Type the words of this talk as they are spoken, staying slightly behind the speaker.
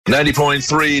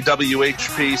90.3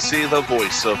 WHPC, the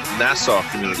voice of Nassau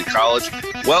Community College.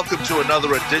 Welcome to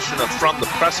another edition of From the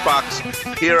Press Box,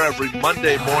 here every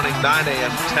Monday morning, 9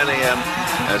 a.m. to 10 a.m.,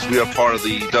 as we are part of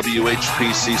the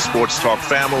WHPC Sports Talk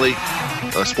family.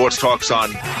 Sports Talk's on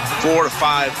 4 to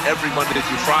 5 every Monday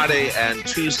through Friday, and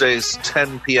Tuesdays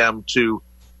 10 p.m. to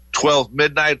 12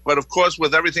 midnight. But, of course,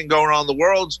 with everything going on in the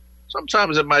world,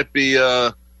 sometimes it might be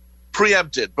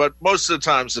preempted, but most of the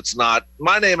times it's not.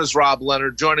 My name is Rob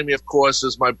Leonard. Joining me, of course,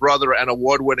 is my brother and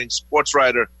award-winning sports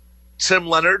writer, Tim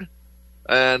Leonard.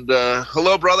 And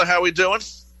hello, brother. How we doing?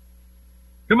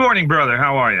 Good morning, brother.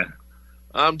 How are you?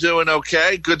 I'm doing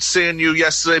okay. Good seeing you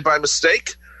yesterday by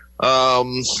mistake.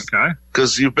 Okay.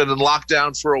 Because you've been in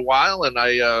lockdown for a while, and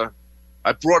I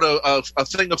brought a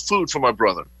thing of food for my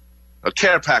brother. A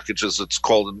care package, as it's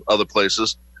called in other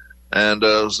places. And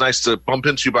it was nice to bump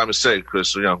into you by mistake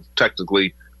because,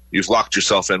 technically you've locked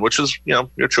yourself in, which is,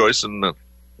 your choice. And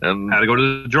had to go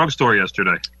to the drugstore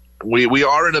yesterday. We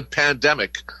are in a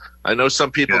pandemic. I know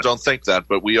some people don't think that,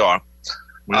 but we are.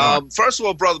 First of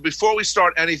all, brother, before we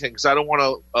start anything, because I don't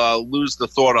want to lose the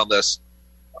thought on this.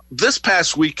 This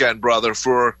past weekend, brother,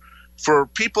 for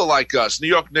people like us, New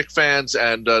York Knicks fans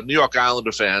and New York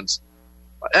Islander fans,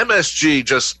 MSG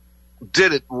just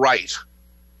did it right.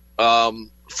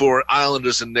 For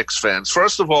Islanders and Knicks fans.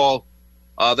 First of all,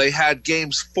 they had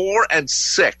games 4 and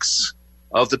 6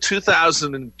 of the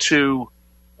 2002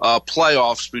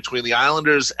 playoffs between the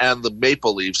Islanders and the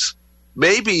Maple Leafs.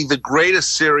 Maybe the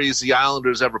greatest series the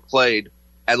Islanders ever played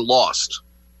and lost.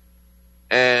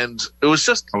 And it was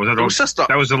just that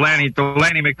was the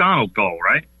Lanny McDonald goal,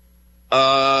 right?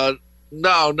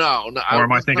 No. Or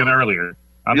am I thinking earlier?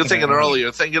 You're thinking earlier.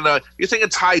 You're thinking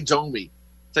Ty Domi.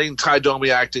 Ty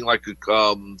Domi acting like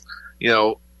a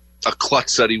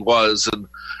klutz that he was,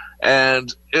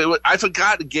 and I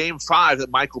forgot in Game 5 that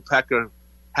Michael Pecker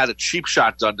had a cheap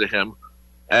shot done to him,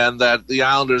 and that the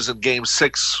Islanders in Game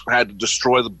 6 had to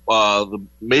destroy the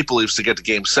Maple Leafs to get to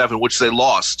Game 7, which they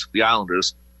lost, the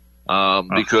Islanders,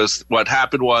 because what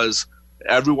happened was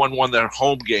everyone won their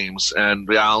home games, and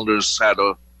the Islanders had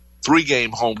a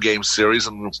 3-game home game series,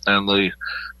 and the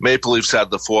Maple Leafs had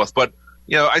the 4th, but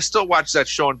I still watch that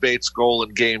Sean Bates goal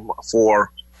in Game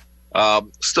 4.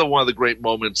 Still one of the great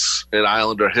moments in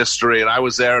Islander history. And I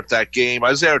was there at that game. I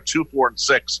was there at 2, 4, and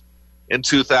 6 in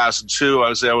 2002. I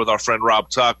was there with our friend Rob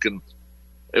Tuck, and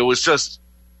it was just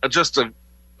an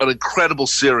incredible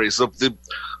series.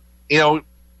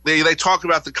 They talk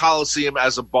about the Coliseum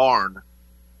as a barn.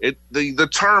 The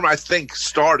term, I think,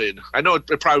 started. I know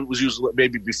it probably was used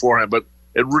maybe beforehand, but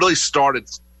it really started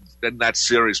in that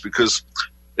series because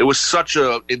it was such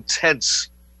a intense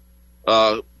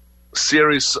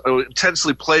series,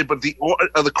 intensely played, but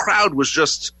the crowd was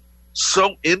just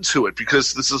so into it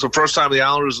because this is the first time the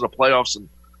Islanders in the playoffs in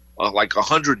like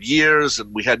 100 years,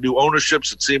 and we had new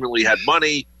ownerships that seemingly had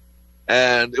money,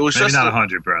 and it was maybe just not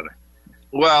 100, brother.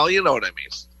 Well, you know what I mean.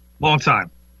 Long time.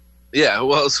 Yeah, it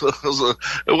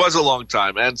was a long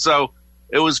time, and so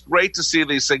it was great to see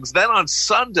these things. Then on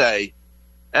Sunday,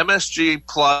 MSG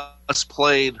Plus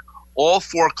played all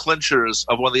 4 clinchers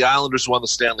of when the Islanders won the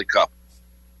Stanley Cup.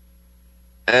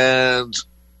 And,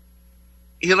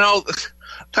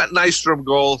 that Nystrom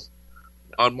goal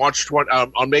on May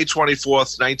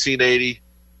 24th, 1980,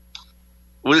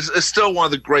 is still one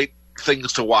of the great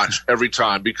things to watch every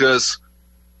time because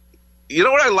you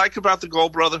know what I like about the goal,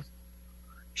 brother?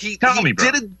 He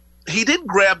didn't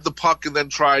grab the puck and then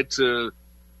try to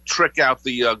trick out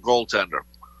the goaltender.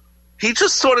 He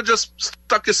just sort of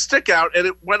stuck his stick out, and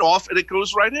it went off, and it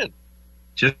goes right in.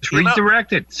 Just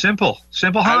redirect it. Simple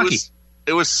hockey.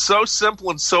 It was so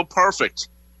simple and so perfect.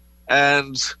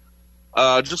 And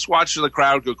just watching the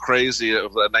crowd go crazy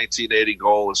of the 1980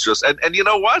 goal is just – and you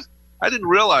know what? I didn't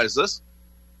realize this.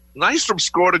 Nystrom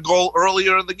scored a goal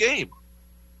earlier in the game.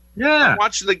 Yeah. I'm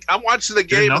watching the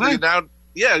game.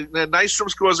 Nystrom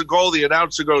scores a goal. The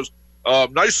announcer goes,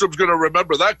 Nystrom's going to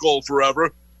remember that goal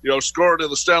forever. Scored in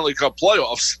the Stanley Cup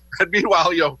playoffs. And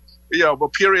meanwhile, a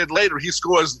period later, he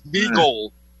scores the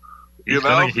goal.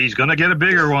 He's going to get a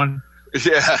bigger one.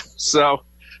 Yeah. So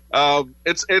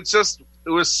it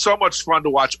was so much fun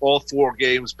to watch all 4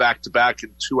 games back to back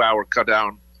in 2-hour cut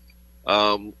down.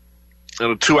 In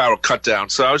a 2-hour cut down.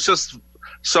 So I was just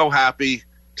so happy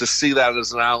to see that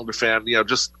as an Islander fan.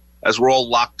 Just as we're all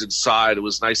locked inside, it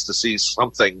was nice to see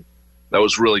something that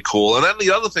was really cool. And then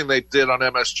the other thing they did on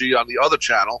MSG on the other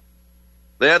channel,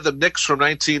 they had the Knicks from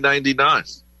 1999.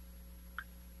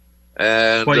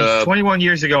 And 21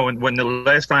 years ago when the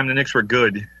last time the Knicks were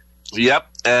good. Yep.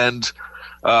 And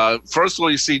first of all,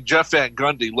 you see Jeff Van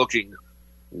Gundy looking,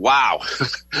 wow.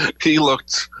 He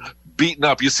looked beaten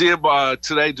up. You see him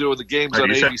today doing the games on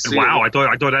ABC. Wow, I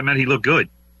thought that meant he looked good.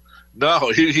 No,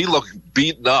 he looked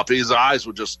beaten up. His eyes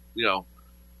were just,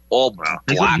 all black.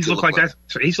 He's looked like that.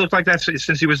 He's looked like that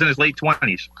since he was in his late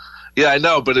 20s. Yeah, I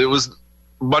know, but it was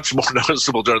much more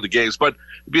noticeable during the games. But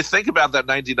if you think about that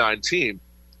 99 team,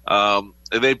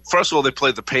 first of all, they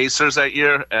played the Pacers that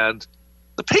year, and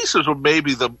the Pacers were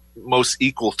maybe the most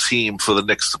equal team for the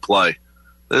Knicks to play.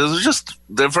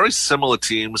 They're very similar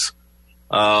teams.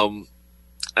 And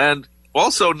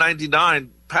also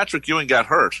 99, Patrick Ewing got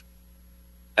hurt.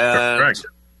 And correct.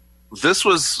 This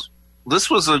was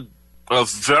a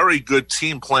very good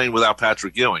team playing without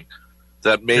Patrick Ewing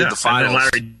that made the finals. And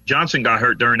then Larry Johnson got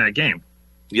hurt during that game.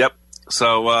 Yep.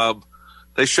 So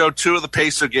they showed two of the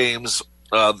Pacer games,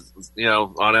 on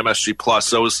MSG Plus.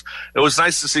 So it was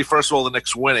nice to see, first of all, the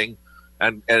Knicks winning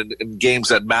and in games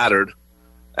that mattered.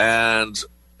 And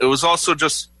it was also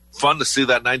just fun to see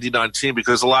that 99 team,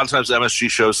 because a lot of times MSG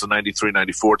shows the 93,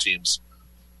 94 teams.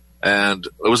 And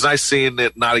it was nice seeing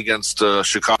it not against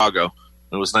Chicago.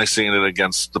 It was nice seeing it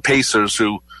against the Pacers,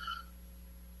 who,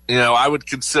 I would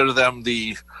consider them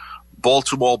the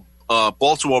Baltimore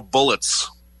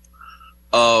Bullets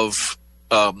of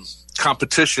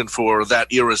competition for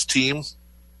that era's team.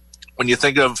 When you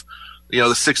think of,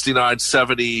 the 69,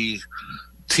 70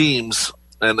 teams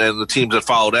and the teams that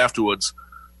followed afterwards,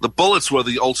 the Bullets were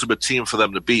the ultimate team for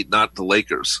them to beat, not the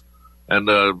Lakers.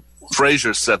 And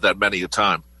Frazier said that many a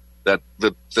time, that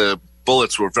the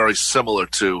Bullets were very similar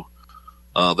to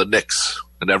the Knicks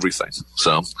and everything.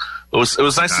 So it was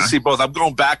nice to see both. I'm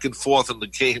going back and forth in the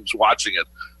games watching it.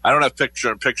 I don't have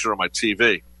picture-in-picture on my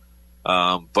TV,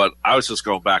 but I was just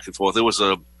going back and forth. It was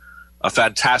a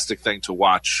fantastic thing to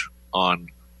watch on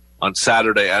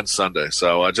Saturday and Sunday.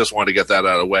 So I just wanted to get that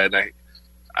out of the way. And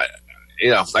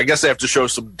I guess they have to show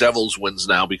some Devils wins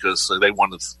now, because they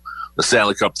won the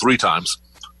Stanley Cup 3 times.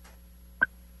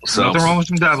 So nothing wrong with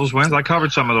some Devils wins. I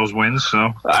covered some of those wins,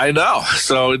 so I know.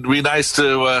 So it'd be nice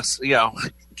to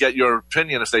get your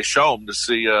opinion if they show them, to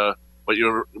see what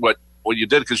you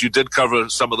did, because you did cover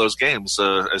some of those games,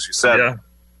 as you said.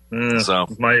 Yeah. So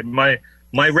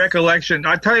my recollection.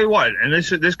 I tell you what, and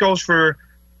this goes for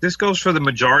the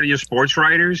majority of sports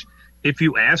writers. If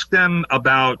you ask them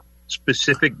about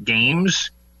specific games,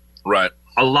 right?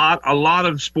 A lot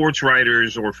of sports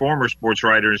writers or former sports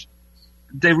writers,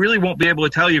 they really won't be able to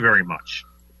tell you very much,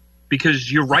 because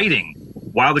you're writing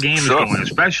while the game is going,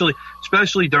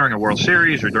 especially during a World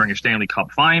Series or during a Stanley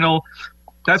Cup final.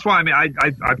 That's why,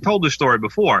 I've told this story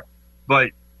before, but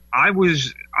I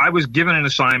was given an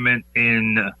assignment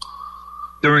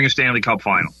during a Stanley Cup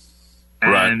final,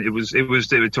 and right. it was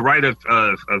to write a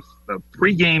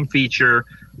pregame feature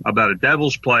about a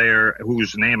Devils player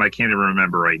whose name I can't even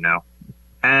remember right now,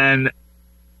 and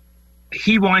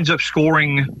he winds up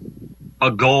scoring a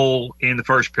goal in the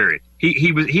first period.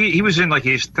 He was in like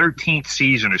his 13th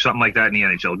season or something like that in the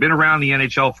NHL. Been around the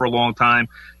NHL for a long time,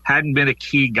 hadn't been a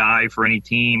key guy for any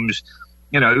teams.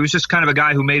 He was just kind of a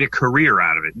guy who made a career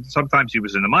out of it. Sometimes he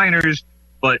was in the minors,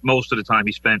 but most of the time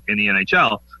he spent in the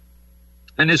NHL.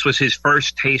 And this was his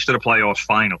first taste of the playoffs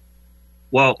final.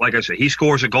 Well, like I said, he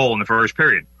scores a goal in the first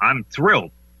period. I'm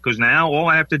thrilled, because now all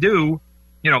I have to do,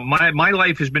 my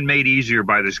life has been made easier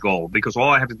by this goal, because all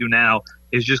I have to do now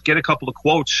is just get a couple of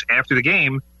quotes after the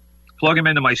game, plug them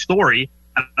into my story,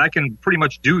 and I can pretty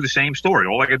much do the same story.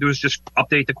 All I got to do is just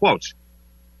update the quotes.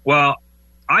 Well,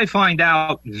 I find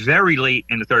out very late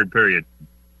in the third period,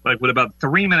 like with about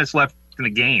 3 minutes left in the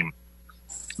game,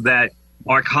 that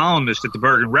our columnist at the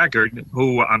Bergen Record,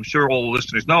 who I'm sure all the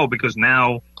listeners know because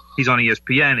now he's on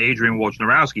ESPN, Adrian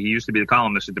Wojnarowski, he used to be the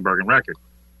columnist at the Bergen Record.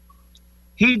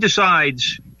 He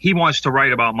decides he wants to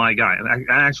write about my guy.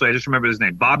 Actually, I just remember his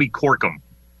name, Bobby Corkum,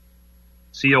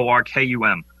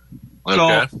 Corkum. Okay.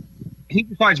 So he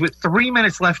decides with 3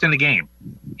 minutes left in the game,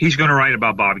 he's going to write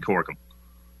about Bobby Corkum.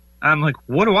 I'm like,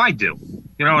 what do I do?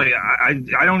 I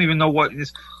don't even know what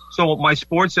this. So my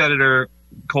sports editor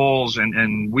calls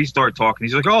and we start talking.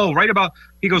 He's like,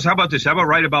 he goes, how about this? How about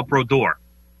write about Brodeur?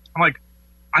 I'm like,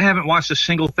 I haven't watched a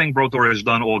single thing Brodeur has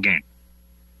done all game.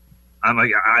 I'm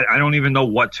like, I don't even know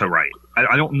what to write.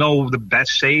 I don't know the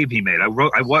best save he made. I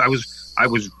was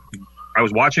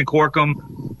watching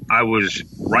Corkum. I was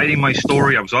writing my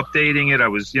story. I was updating it. I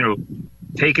was,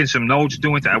 taking some notes,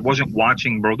 doing that. I wasn't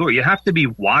watching Brodeur. You have to be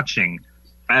watching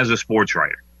as a sports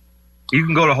writer. You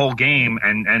can go the whole game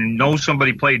and know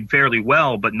somebody played fairly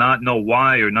well, but not know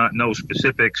why or not know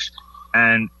specifics.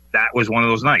 And that was one of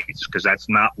those nights, because that's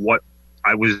not what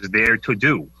I was there to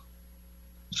do.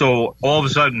 So all of a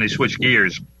sudden they switched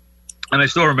gears. And I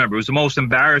still remember it was the most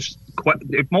embarrassed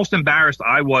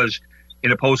I was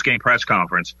in a post-game press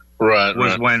conference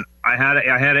was when I had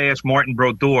to ask Martin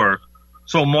Brodeur,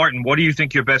 so Martin, what do you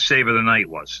think your best save of the night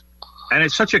was? And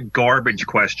it's such a garbage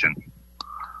question.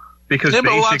 Because but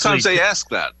a lot of times they ask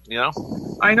that,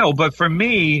 I know, but for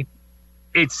me,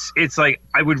 it's like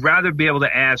I would rather be able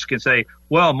to ask and say,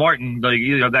 well, Martin,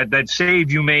 that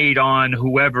save you made on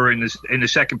whoever in the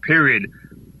second period,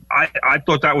 I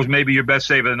thought that was maybe your best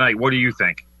save of the night. What do you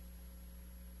think?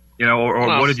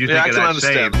 What did you think of that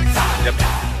save? Yep.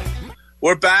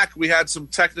 We're back. We had some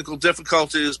technical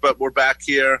difficulties, but we're back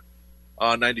here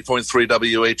on 90.3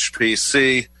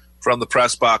 WHPC. From the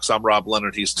press box, I'm Rob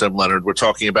Leonard. He's Tim Leonard. We're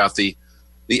talking about the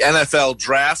NFL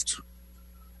draft.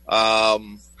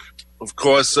 Of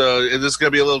course, it is going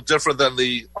to be a little different than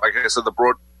like I said,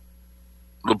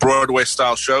 the Broadway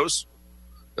style shows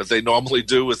that they normally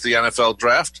do with the NFL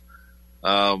draft.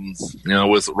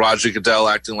 With Roger Goodell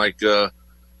acting like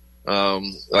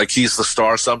he's the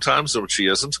star sometimes, which he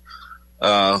isn't.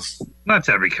 That's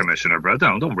every commissioner, bro.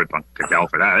 Don't rip on Goodell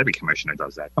for that. Every commissioner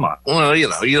does that. Come on. Well,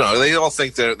 they all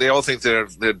think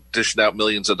they're dishing out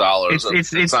millions of dollars.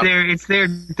 It's their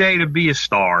day to be a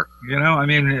star. I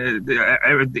mean,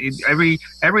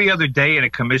 every other day in a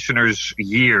commissioner's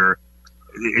year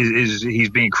is he's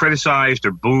being criticized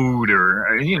or booed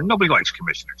or nobody likes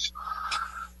commissioners.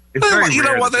 It's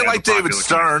they like David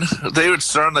Stern. David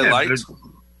Stern, they liked.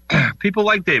 People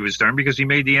like David Stern because he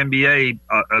made the NBA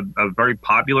a very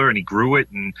popular, and he grew it,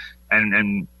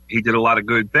 and he did a lot of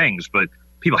good things. But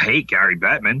people hate Gary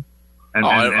Bettman,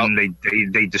 and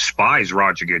they despise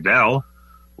Roger Goodell.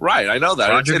 Right, I know that.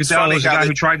 Roger Goodell is the guy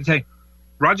who tried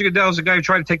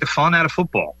to take the fun out of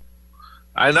football.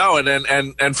 I know,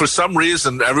 and for some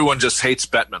reason, everyone just hates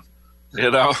Bettman.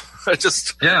 Everyone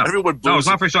boos. No, it's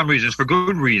not for some reason; it's for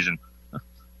good reason.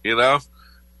 I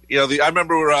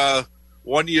remember.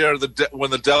 One year,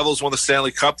 when the Devils won the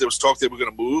Stanley Cup, there was talk they were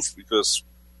going to move because,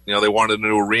 they wanted a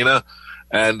new arena.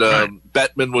 And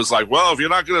Bettman was like, well, if you're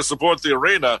not going to support the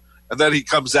arena, and then he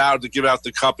comes out to give out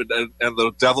the cup, and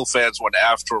the Devil fans went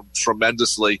after him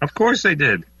tremendously. Of course they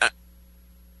did.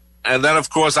 And then,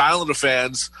 of course, Islander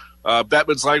fans,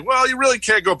 Bettman's like, well, you really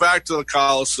can't go back to the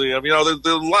Coliseum. There are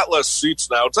a lot less seats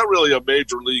now. It's not really a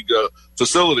major league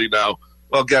facility now.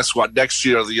 Well, guess what? Next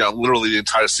year, literally the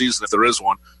entire season, if there is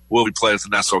one, will be played at the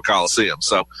Nassau Coliseum.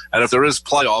 So, and if there is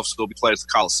playoffs, it'll be played at the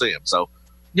Coliseum. So,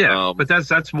 but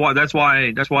that's why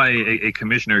a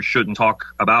commissioner shouldn't talk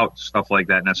about stuff like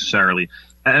that necessarily.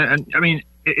 And I mean,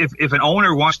 if an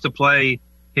owner wants to play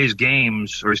his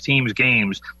games or his team's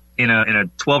games in a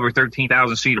 12 or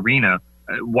 13,000 seat arena,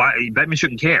 why Bettman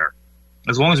shouldn't care.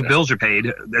 As long as the bills are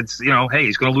paid, that's hey,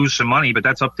 he's going to lose some money, but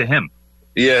that's up to him.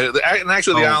 Yeah, and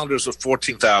actually the Islanders are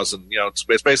 14,000. It's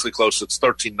basically close. It's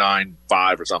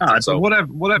 13,950 or something. So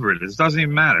whatever it is, it doesn't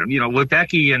even matter.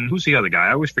 Ledecky and who's the other guy?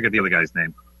 I always forget the other guy's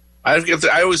name. I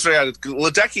always forget.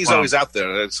 Ledecky's always out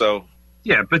there. So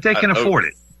yeah, but they can afford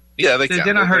it. Yeah, they can.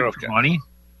 They're not hurting for money.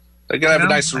 They're gonna have a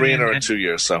nice arena in 2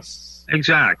 years. So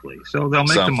exactly. So they'll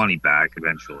make the money back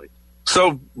eventually.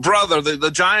 So, brother,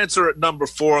 the Giants are at number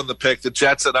 4 on the pick. The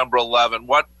Jets at number 11.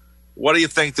 What do you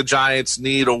think the Giants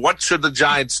need, or what should the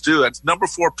Giants do? That number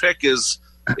 4 pick is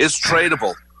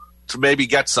tradable to maybe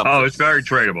get something. Oh, it's very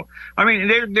tradable. I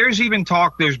mean, there's even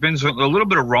talk. There's been a little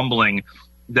bit of rumbling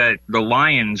that the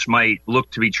Lions might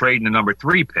look to be trading the number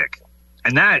 3 pick,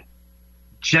 and that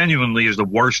genuinely is the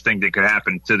worst thing that could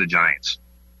happen to the Giants,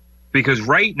 because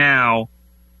right now,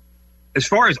 as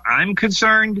far as I'm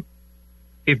concerned,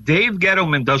 if Dave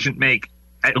Gettleman doesn't make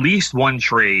at least one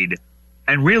trade,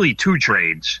 and really 2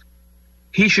 trades,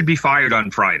 he should be fired on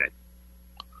Friday.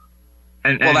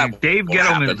 And Dave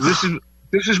Gettleman,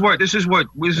 this is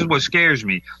what scares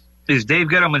me, is Dave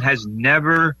Gettleman has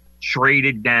never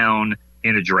traded down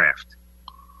in a draft.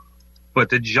 But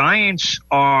the Giants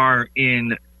are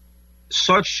in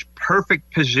such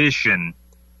perfect position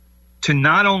to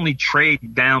not only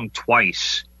trade down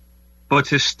twice, but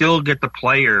to still get the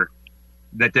player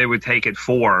that they would take it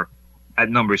for at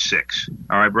number 6.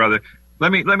 All right, brother.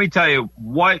 Let me tell you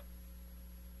what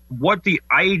the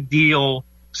ideal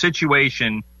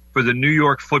situation for the New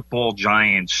York Football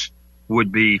Giants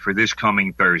would be for this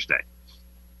coming Thursday.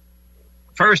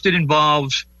 First, it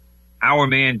involves our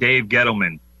man Dave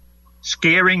Gettleman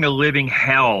scaring the living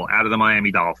hell out of the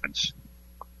Miami Dolphins,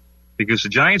 because the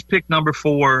Giants picked number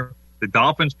 4, the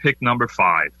Dolphins picked number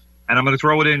 5, and I'm going to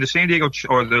throw it in.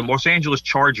 The Los Angeles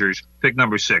Chargers picked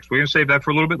number 6. We're going to save that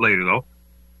for a little bit later, though.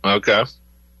 Okay.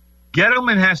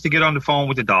 Gettleman has to get on the phone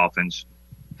with the Dolphins,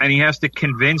 and he has to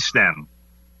convince them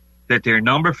that their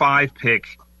number 5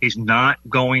 pick is not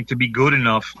going to be good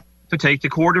enough to take the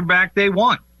quarterback they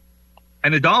want.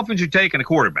 And the Dolphins are taking a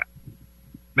quarterback.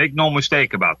 Make no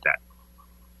mistake about that.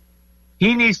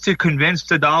 He needs to convince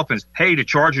the Dolphins, hey, the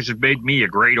Chargers have made me a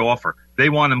great offer. They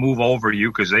want to move over to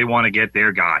you because they want to get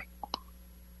their guy.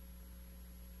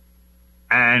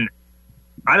 And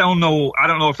I don't know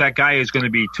if that guy is going to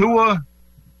be Tua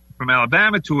from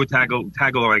Alabama, Tua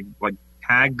Tagovailoa.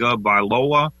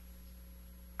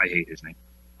 I hate his name.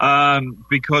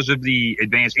 Because of the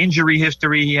advanced injury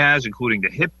history he has, including the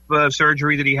hip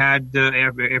surgery that he had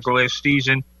after last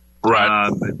season.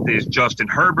 Right. There's Justin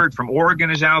Herbert from Oregon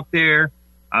is out there.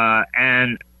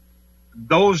 And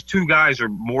those two guys are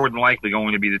more than likely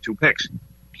going to be the two picks.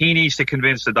 He needs to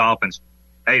convince the Dolphins,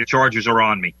 hey, the Chargers are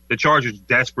on me. The Chargers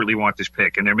desperately want this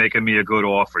pick, and they're making me a good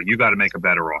offer. You got to make a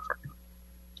better offer.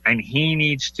 And he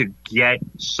needs to get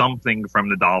something from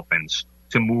the Dolphins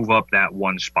to move up that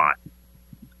one spot.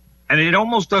 And it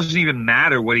almost doesn't even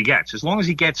matter what he gets, as long as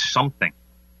he gets something.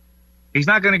 He's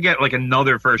not going to get like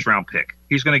another first-round pick.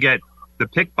 He's going to get the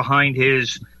pick behind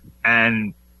his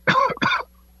and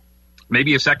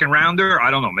maybe a second-rounder. I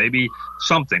don't know, maybe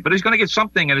something. But he's going to get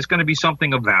something, and it's going to be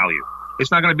something of value. It's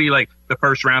not going to be like the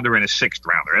first-rounder and a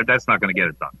sixth-rounder. That's not going to get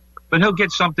it done. But he'll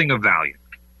get something of value.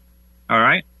 All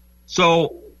right?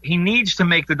 So he needs to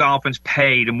make the Dolphins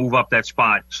pay to move up that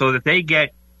spot so that they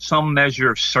get some measure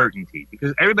of certainty,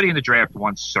 because everybody in the draft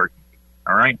wants certainty.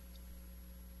 All right.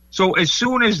 So as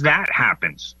soon as that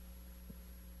happens,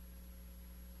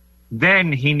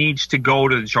 then he needs to go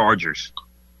to the Chargers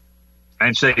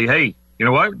and say, hey, you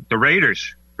know what? The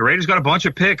Raiders got a bunch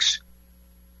of picks.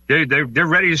 They're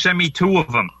ready to send me 2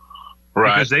 of them.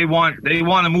 Right. Because they want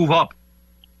to move up.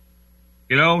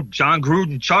 You know, John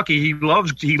Gruden, Chucky, he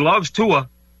loves Tua,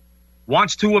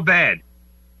 wants Tua bad.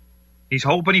 He's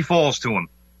hoping he falls to him.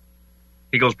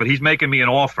 He goes, but he's making me an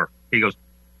offer. He goes,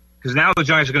 because now the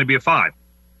Giants are going to be a 5.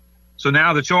 So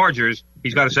now the Chargers,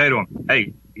 he's got to say to him,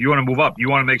 hey, you want to move up. You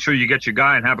want to make sure you get your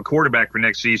guy and have a quarterback for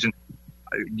next season.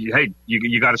 Hey,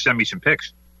 you got to send me some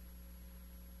picks.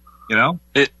 You know?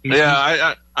 I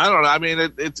don't know. I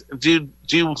mean, do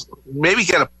you maybe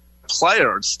get a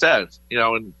player instead? You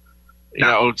know, and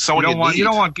someone you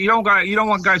don't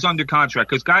want guys under contract,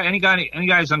 because any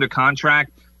guys under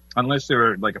contract, unless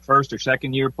they're like a first or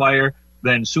second year player,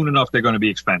 then soon enough they're going to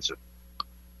be expensive.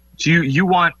 So you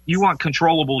want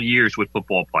controllable years with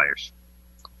football players,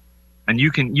 and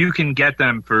you can get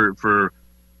them for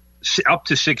up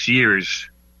to 6 years.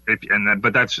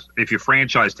 But that's if you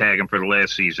franchise tag them for the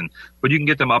last season. But you can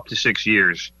get them up to 6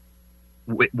 years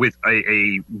with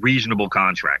a reasonable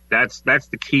contract. That's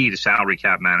the key to salary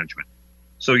cap management.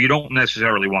 So you don't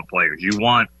necessarily want players. You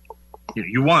want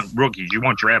rookies. You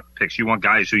want draft picks. You want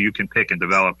guys who you can pick and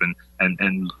develop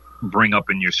and bring up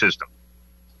in your system.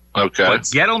 Okay. But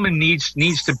Gettleman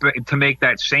needs to make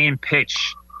that same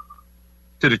pitch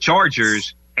to the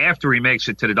Chargers after he makes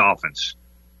it to the Dolphins.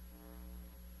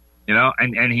 You know,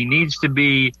 and he needs to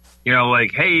be,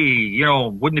 like, hey,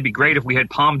 wouldn't it be great if we had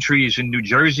palm trees in New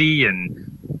Jersey?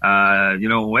 And,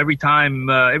 every time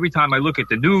I look at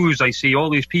the news, I see all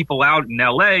these people out in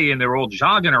LA and they're all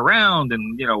jogging around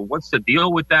and, what's the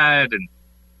deal with that? And,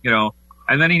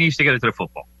 and then he needs to get it to the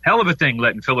football. Hell of a thing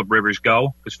letting Phillip Rivers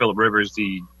go, because Phillip Rivers,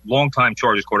 the longtime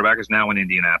Chargers quarterback, is now in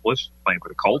Indianapolis playing for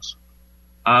the Colts.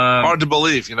 Hard to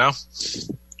believe,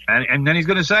 And then he's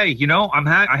going to say,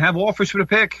 I have offers for the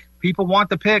pick. People want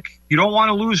the pick. You don't want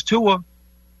to lose Tua.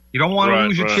 You don't want to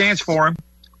lose your chance for him.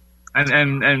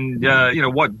 And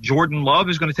what, Jordan Love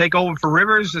is going to take over for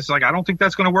Rivers? It's like, I don't think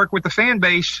that's going to work with the fan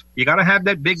base. You got to have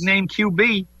that big name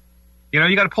QB.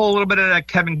 You got to pull a little bit of that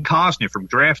Kevin Costner from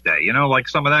draft day, like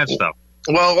some of that stuff.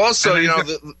 Well, also,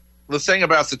 the thing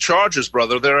about the Chargers,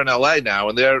 brother, they're in LA now,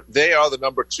 and they are the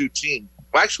number 2 team.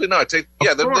 Well, actually, no, they're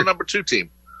the number 2 team.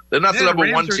 They're not the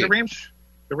number 1 team.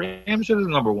 The Rams are the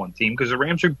number 1 team, because the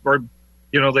Rams are,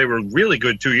 they were really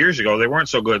good 2 years ago. They weren't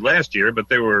so good last year, but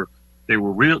they were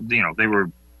real. They were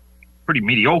pretty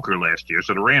mediocre last year.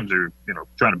 So the Rams are,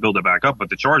 trying to build it back up. But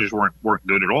the Chargers weren't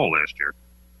good at all last year.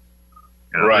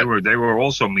 Right. They were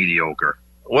also mediocre.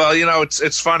 Well,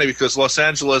 it's funny because Los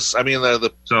Angeles. I mean,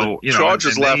 the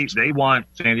Chargers left. They want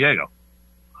San Diego.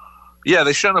 Yeah,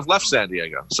 they shouldn't have left San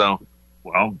Diego. So,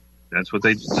 well, that's what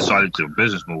they decided to.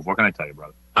 Business move. What can I tell you,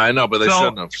 brother? I know, but they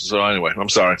shouldn't have. So anyway, I'm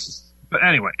sorry. But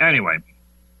anyway,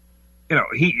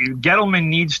 Gettleman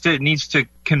needs to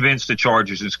convince the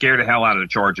Chargers and scare the hell out of the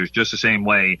Chargers just the same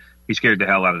way he scared the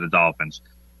hell out of the Dolphins,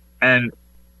 and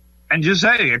just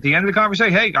say at the end of the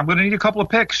conversation, hey, I'm going to need a couple of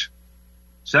picks.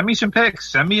 Send me some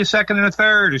picks. Send me a second and a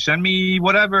third, or send me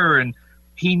whatever. And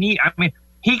he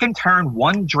can turn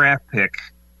one draft pick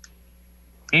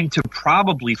into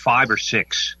probably 5 or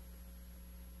 6.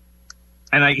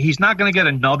 And he's not going to get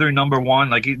another number one.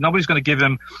 Like, nobody's going to give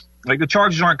him, like, the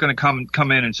Chargers aren't going to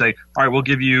come in and say, all right, we'll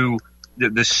give you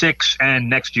the 6 and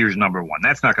next year's number one.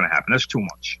 That's not going to happen. That's too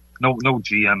much. No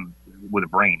GM with a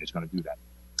brain is going to do that.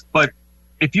 But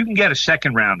if you can get a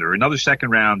second rounder, another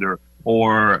second rounder,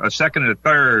 or a second and a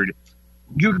third,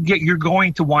 you're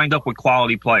going to wind up with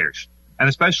quality players. And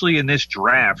especially in this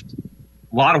draft,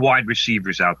 a lot of wide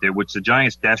receivers out there, which the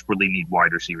Giants desperately need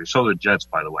wide receivers. So the Jets,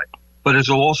 by the way. But there's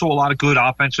also a lot of good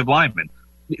offensive linemen.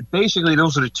 Basically,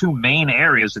 those are the two main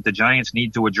areas that the Giants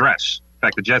need to address. In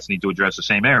fact, the Jets need to address the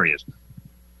same areas.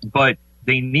 But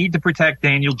they need to protect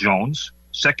Daniel Jones,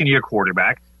 second-year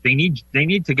quarterback. They need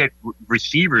to get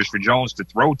receivers for Jones to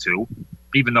throw to,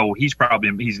 even though he's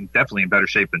definitely in better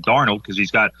shape than Darnold, because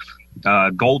he's got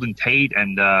Golden Tate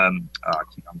and I'm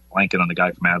blanking on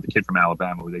the kid from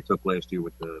Alabama who they took last year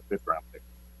with the 5th round pick.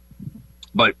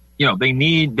 But they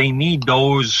need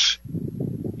those.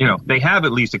 They have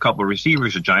at least a couple of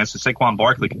receivers, the Giants. And Saquon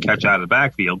Barkley can catch out of the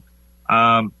backfield.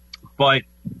 But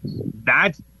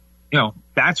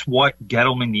that's what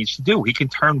Gettleman needs to do. He can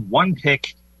turn one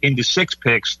pick into 6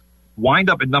 picks, wind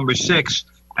up at number 6,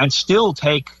 and still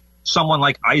take someone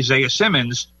like Isaiah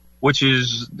Simmons, which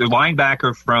is the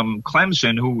linebacker from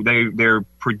Clemson, who they're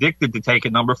predicted to take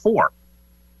at number 4.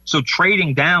 So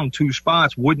trading down 2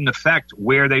 spots wouldn't affect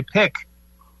where they pick,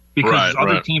 because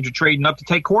other teams are trading up to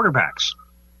take quarterbacks.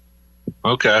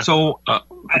 Okay. So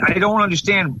I don't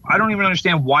understand. I don't even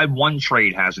understand why one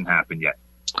trade hasn't happened yet.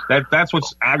 That's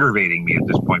what's aggravating me at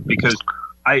this point, because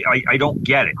I don't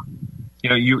get it.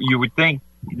 You would think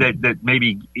that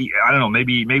maybe, I don't know,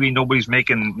 maybe nobody's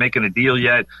making a deal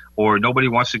yet, or nobody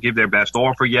wants to give their best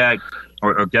offer yet,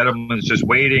 or Gettleman's just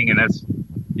waiting, and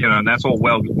that's all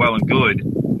well and good,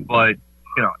 but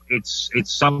it's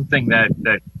something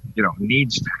that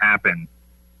needs to happen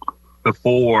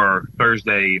before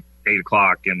Thursday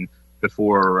 8:00 and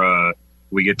before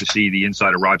we get to see the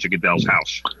inside of Roger Goodell's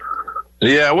house.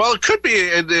 Yeah, well, it could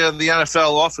be in the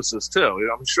NFL offices too.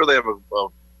 I'm sure they have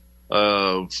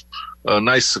a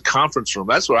nice conference room.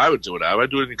 That's where I would do it. I would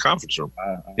do it in the conference room.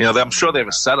 I'm sure they have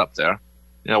a setup there.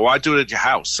 Why do it at your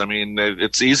house? I mean,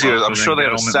 it's easier. I'm sure they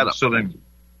have a setup. So then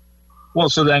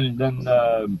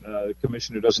the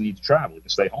commissioner doesn't need to travel; he can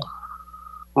stay home.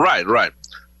 Right.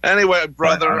 Anyway,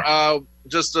 brother,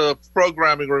 just a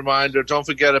programming reminder. Don't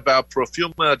forget about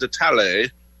Profuma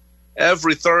d'Italia.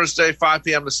 Every Thursday, 5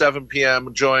 p.m. to 7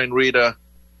 p.m., join Rita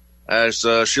as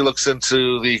she looks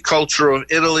into the culture of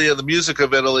Italy and the music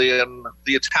of Italy and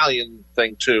the Italian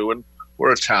thing too. And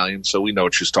we're Italian, so we know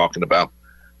what she's talking about.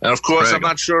 And of course, I'm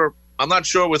not sure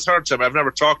with her, Tim. I've never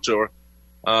talked to her,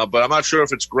 but I'm not sure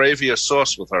if it's gravy or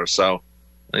sauce with her. So,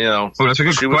 well, that's a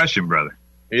good question, brother.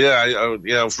 Yeah,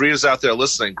 if Rita's out there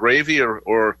listening, gravy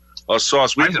or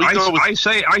sauce. I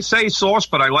say sauce,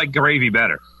 but I like gravy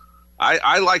better.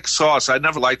 I like sauce. I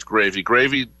never liked gravy.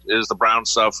 Gravy is the brown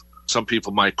stuff. Some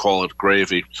people might call it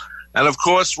gravy. And, of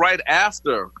course, right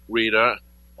after Rita,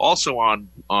 also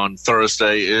on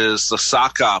Thursday, is the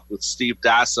Sock Op with Steve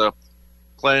Dassa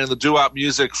playing the doo-wop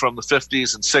music from the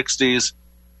 50s and 60s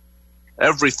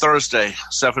every Thursday,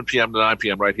 7 p.m. to 9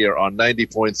 p.m. right here on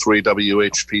 90.3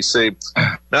 WHPC.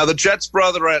 Now, the Jets,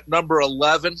 brother, are at number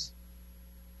 11.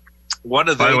 By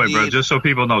the way, bro, just so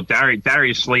people know,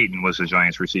 Darius Slayton was the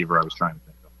Giants receiver I was trying to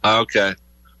think of. Okay.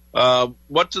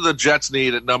 What do the Jets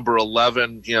need at number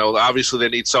 11? Obviously they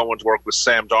need someone to work with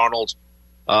Sam Darnold.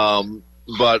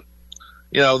 But,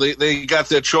 they got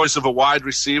their choice of a wide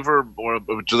receiver, or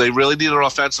do they really need an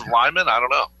offensive lineman? I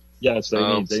don't know. Yes,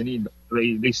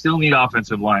 they still need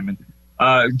offensive linemen.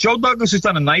 Joe Douglas has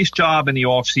done a nice job in the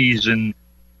offseason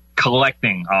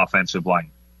collecting offensive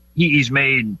linemen. He's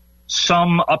made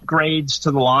some upgrades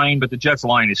to the line, but the Jets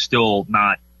line is still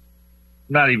not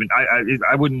even.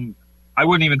 I wouldn't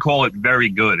even call it very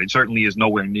good. It certainly is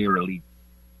nowhere near elite.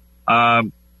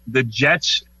 The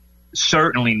Jets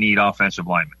certainly need offensive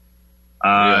linemen,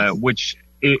 which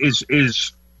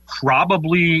is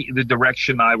probably the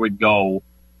direction I would go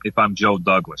if I'm Joe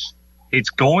Douglas.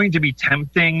 It's going to be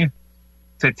tempting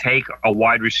to take a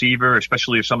wide receiver,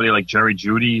 especially if somebody like Jerry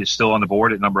Jeudy is still on the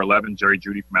board at number 11, Jerry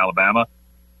Jeudy from Alabama.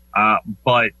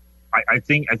 But I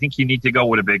think you need to go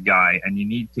with a big guy, and you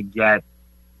need to get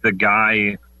the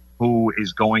guy who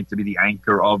is going to be the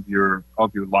anchor of your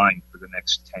line for the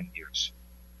next 10 years.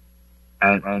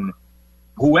 And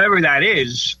whoever that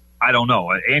is, I don't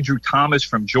know. Andrew Thomas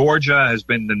from Georgia has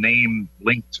been the name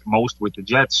linked most with the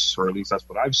Jets, or at least that's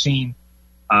what I've seen.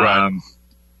 Right.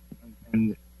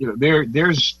 And there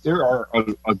are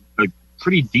a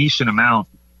pretty decent amount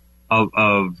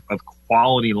of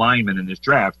quality linemen in this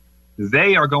draft.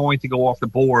 They are going to go off the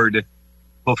board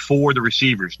before the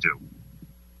receivers do.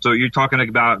 So you're talking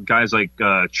about guys like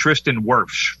Tristan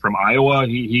Wirfs from Iowa.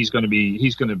 He's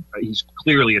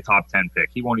clearly a top 10 pick.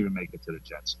 He won't even make it to the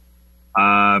Jets.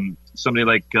 Somebody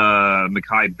like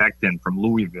Mekhi Becton from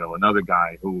Louisville, another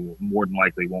guy who more than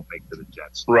likely won't make it to the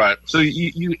Jets. Right. So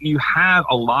you have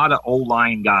a lot of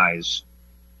O-line guys,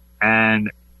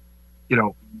 and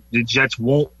the Jets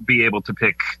won't be able to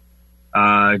pick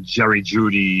Jerry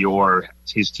Jeudy or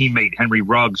his teammate Henry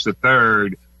Ruggs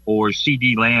III or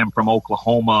CeeDee Lamb from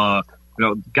Oklahoma,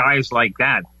 guys like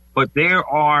that. But there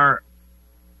are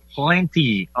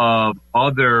plenty of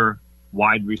other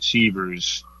wide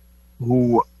receivers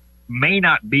who may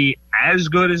not be as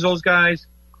good as those guys,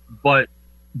 but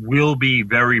will be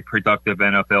very productive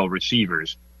NFL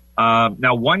receivers.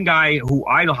 Now, one guy who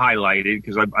I highlighted,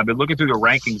 because I've been looking through the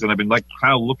rankings and I've been kind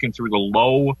of looking through the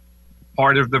low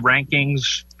part of the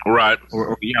rankings. Right.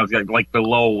 Or like the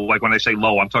low, like when I say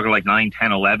low, I'm talking like 9,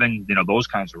 10, 11, those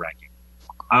kinds of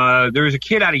rankings. There's a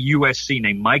kid out of USC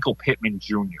named Michael Pittman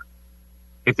Jr.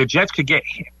 If the Jets could get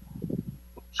him,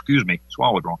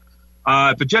 swallowed wrong.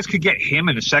 If the Jets could get him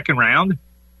in the second round,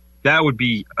 that would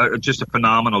be just a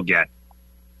phenomenal get.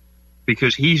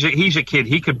 Because he's a kid,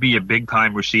 he could be a big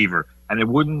time receiver, and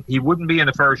he wouldn't be in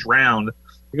the first round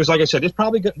because, like I said, there's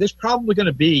probably going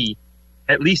to be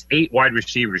at least 8 wide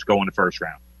receivers go in the first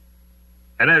round,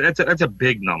 and that's a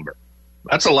big number.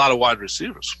 That's a lot of wide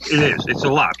receivers. It is. It's a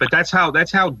lot, but that's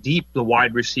how deep the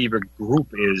wide receiver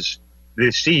group is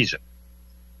this season.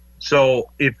 So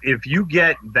if you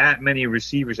get that many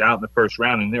receivers out in the first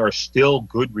round, and there are still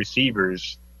good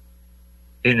receivers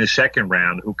in the second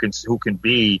round who can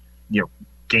be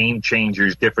game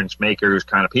changers, difference makers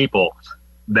kind of people,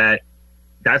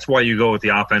 that's why you go with the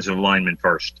offensive lineman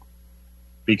first,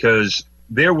 because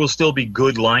there will still be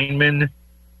good linemen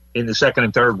in the second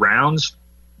and third rounds,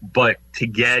 but to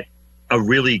get a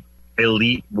really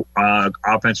elite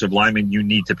offensive lineman, you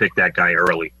need to pick that guy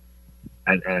early,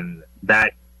 and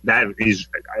that is,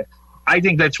 I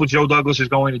think that's what Joe Douglas is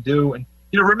going to do. And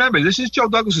remember, this is Joe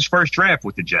Douglas's first draft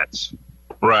with the Jets.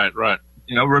 Right.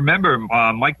 Remember,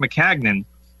 Mike McCagnon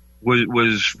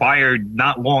was fired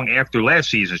not long after last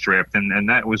season's draft, and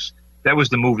that was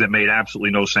the move that made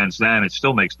absolutely no sense then. It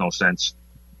still makes no sense.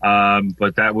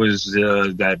 But that was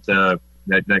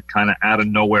that kind of out of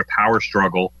nowhere power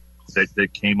struggle that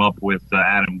came up with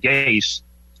Adam Gase.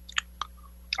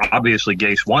 Obviously,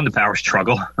 Gase won the power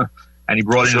struggle, and he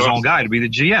brought in his own guy to be the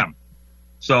GM.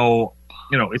 So,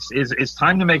 it's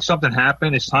time to make something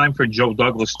happen. It's time for Joe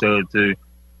Douglas to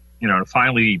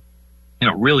finally,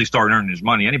 really start earning his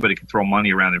money. Anybody can throw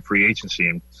money around in free agency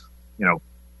and,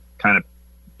 kind of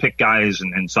pick guys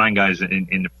and sign guys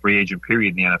in the free agent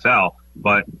period in the NFL.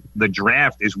 But the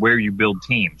draft is where you build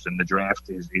teams, and the draft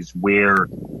is where,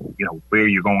 where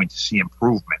you're going to see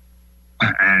improvement.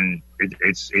 And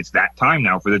it's that time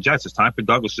now for the Jets. It's time for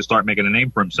Douglas to start making a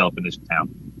name for himself in this town.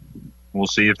 We'll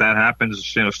see if that happens,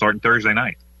 starting Thursday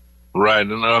night. Right.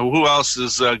 And who else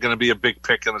is going to be a big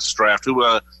pick in this draft?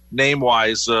 Who,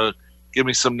 name-wise, give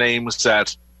me some names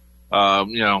that,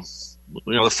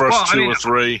 the first two or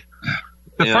three.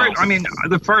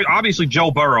 The first, obviously,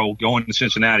 Joe Burrow going to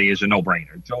Cincinnati is a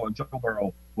no-brainer. Joe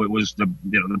Burrow was the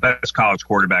best college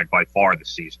quarterback by far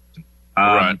this season.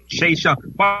 Right. Chase Young.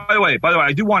 By the way,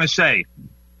 I do want to say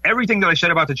everything that I said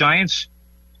about the Giants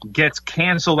gets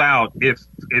canceled out if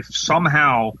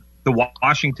somehow the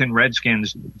Washington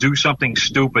Redskins do something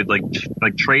stupid like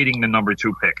trading the number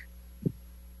 2 pick.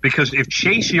 Because if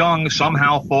Chase Young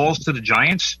somehow falls to the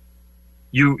Giants,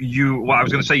 I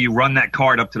was going to say you run that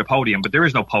card up to the podium, but there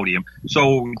is no podium.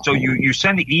 So you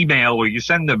send the email or you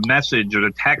send the message or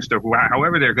the text or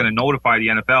however they're going to notify the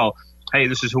NFL, hey,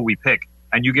 this is who we pick,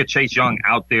 and you get Chase Young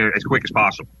out there as quick as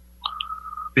possible.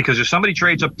 Because if somebody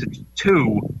trades up to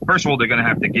 2, first of all, they're going to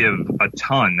have to give a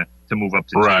ton to move up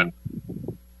to 2. Right.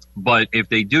 But if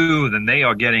they do, then they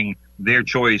are getting their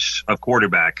choice of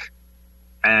quarterback.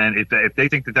 And if they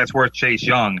think that that's worth Chase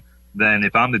Young, then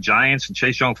if I'm the Giants and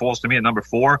Chase Young falls to me at number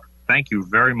 4, thank you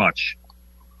very much.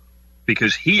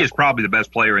 Because he is probably the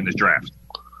best player in this draft.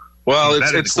 Well,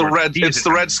 it's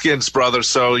the Redskins, brother.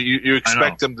 So you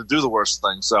expect them to do the worst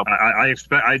thing. So I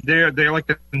expect they're like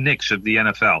the Knicks of the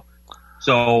NFL.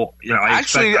 So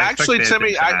actually,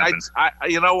 Timmy, I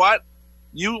you know what?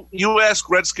 You ask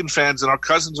Redskin fans, and our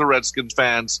cousins are Redskin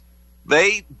fans.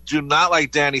 They do not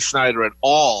like Danny Snyder at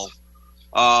all.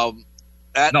 They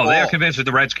are convinced that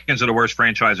the Redskins are the worst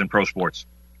franchise in pro sports.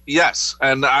 Yes,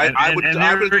 and I would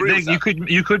agree with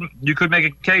that. You could make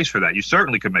a case for that. You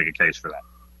certainly could make a case for that.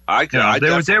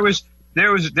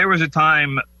 There was a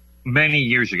time many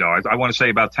years ago. I want to say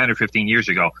about 10 or 15 years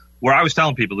ago, where I was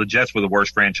telling people the Jets were the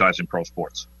worst franchise in pro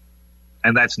sports,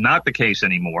 and that's not the case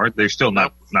anymore. They're still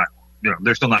not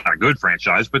they're still not a good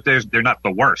franchise, but they're not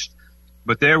the worst.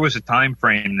 But there was a time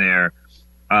frame there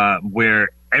where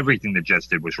everything the Jets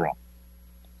did was wrong.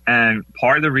 And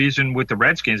part of the reason with the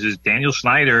Redskins is Daniel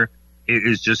Snyder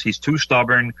is just, he's too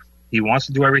stubborn. He wants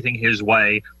to do everything his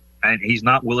way, and he's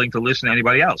not willing to listen to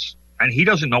anybody else. And he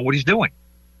doesn't know what he's doing.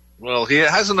 Well, he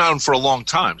hasn't known for a long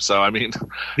time. So, I mean,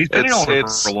 he's been in owner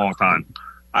for a long time.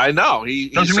 I know.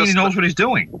 Doesn't mean he knows what he's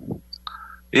doing.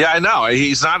 Yeah, I know.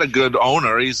 He's not a good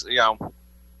owner. He's,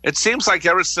 it seems like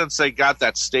ever since they got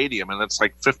that stadium, and it's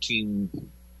like 15,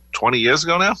 20 years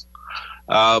ago now.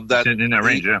 That in that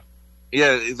range, yeah.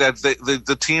 Yeah, that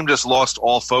the team just lost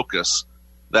all focus.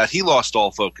 That he lost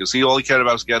all focus. All he cared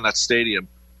about was getting that stadium.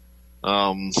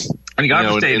 And he got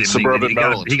the stadium. In suburban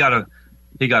Maryland.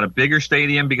 He got a bigger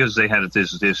stadium because they had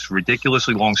this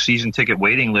ridiculously long season ticket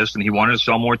waiting list, and he wanted to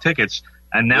sell more tickets.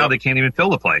 And now they can't even fill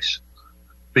the place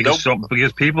because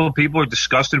people are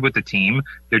disgusted with the team.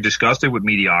 They're disgusted with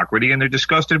mediocrity, and they're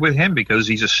disgusted with him because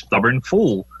he's a stubborn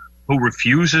fool who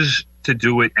refuses to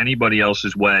do it anybody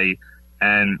else's way.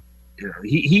 And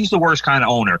he's the worst kind of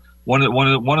owner. One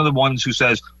of the ones who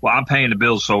says, "Well, I'm paying the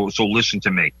bills, so listen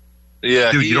to me."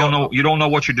 Yeah, dude, you don't know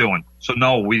what you're doing. So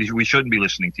no, we shouldn't be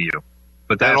listening to you.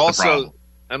 But that's the problem.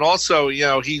 And also,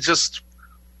 he just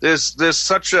there's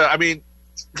such a. I mean,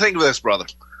 think of this, brother.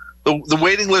 The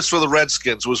waiting list for the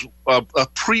Redskins was a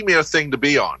premier thing to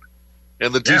be on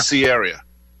in the DC area,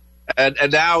 and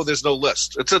now there's no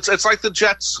list. It's like the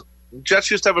Jets.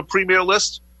 Jets used to have a premier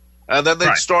list, and then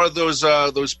they started those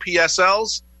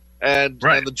PSLs, and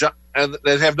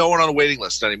they have no one on a waiting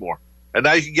list anymore. And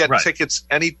now you can get tickets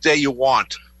any day you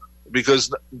want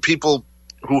because people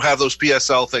who have those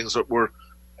PSL things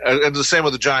and the same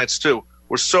with the Giants too,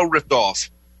 were so ripped off.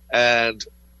 And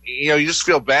you just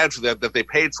feel bad for them that they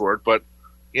paid for it, but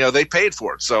they paid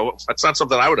for it. So that's not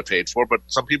something I would have paid for, but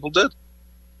some people did.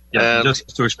 Yeah,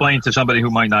 just to explain to somebody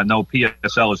who might not know,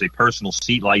 PSL is a personal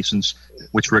seat license,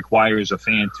 which requires a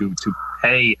fan to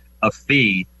pay a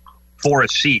fee for a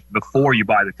seat before you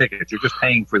buy the ticket. You're just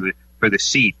paying for the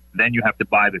seat. Then you have to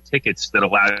buy the tickets that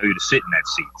allow you to sit in that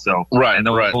seat. So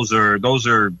those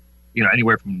are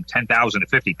anywhere from $10,000 to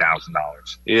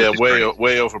 $50,000. Yeah,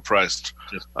 way overpriced.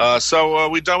 So are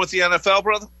we done with the NFL,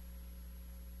 brother?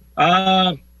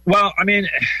 Well, I mean,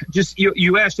 just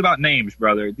you asked about names,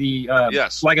 brother.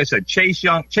 Yes. Like I said, Chase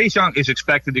Young is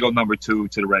expected to go number 2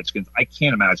 to the Redskins. I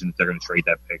can't imagine that they're going to trade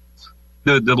that pick.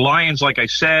 The Lions, like I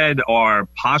said, are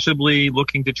possibly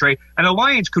looking to trade, and the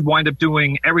Lions could wind up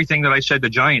doing everything that I said the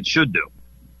Giants should do,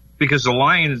 because the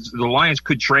Lions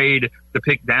could trade the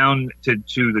pick down to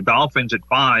the Dolphins at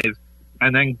 5,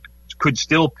 and then could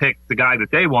still pick the guy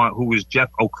that they want, who is Jeff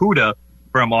Okudah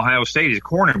from Ohio State. He's a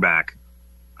cornerback.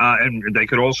 And they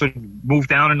could also move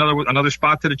down another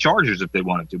spot to the Chargers if they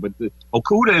wanted to. But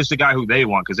Okudah is the guy who they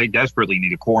want because they desperately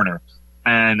need a corner.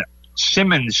 And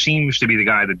Simmons seems to be the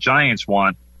guy the Giants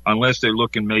want, unless they're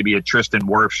looking maybe at Tristan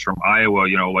Wirfs from Iowa,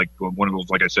 like one of those,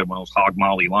 like I said, one of those hog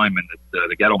molly linemen that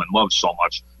the Gettleman loves so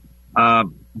much.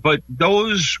 But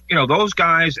those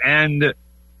guys and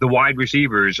the wide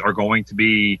receivers are going to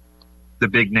be the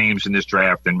big names in this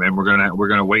draft, and we're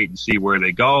gonna wait and see where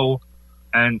they go.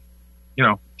 And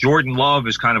Jordan Love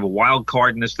is kind of a wild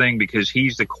card in this thing because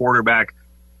he's the quarterback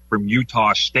from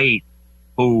Utah State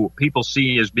who people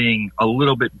see as being a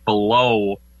little bit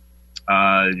below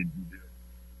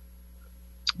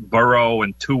Burrow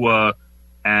and Tua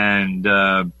and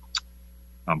I'm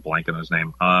blanking on his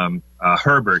name,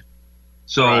 Herbert.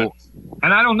 So,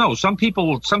 and I don't know. Some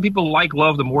people like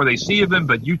Love the more they see of him,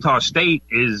 but Utah State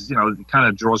is, kind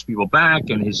of draws people back,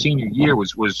 and his senior year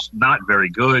was not very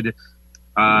good.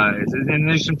 And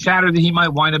there's some chatter that he might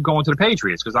wind up going to the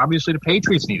Patriots because obviously the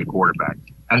Patriots need a quarterback.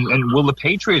 And will the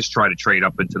Patriots try to trade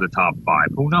up into the top 5?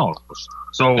 Who knows?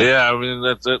 So yeah, I mean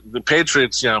the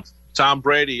Patriots, Tom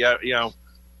Brady,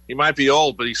 he might be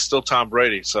old, but he's still Tom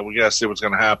Brady. So we gotta see what's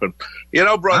going to happen.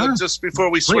 Brother, just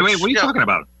before we switch, wait, what are you talking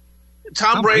about?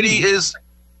 Tom Brady's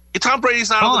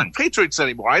not on the Patriots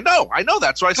anymore. I know.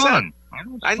 That's what I said.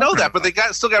 I know that, but they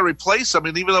still got to replace him.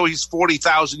 And even though he's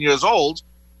 40,000 years old,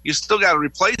 you still got to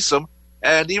replace him.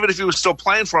 And even if he was still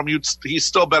playing for him, he's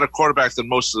still a better quarterback than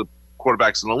most of the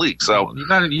quarterbacks in the league. So you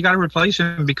got to replace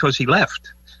him because he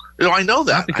left. I know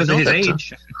that. Not because of his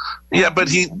age. Yeah, but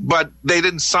they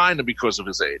didn't sign him because of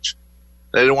his age.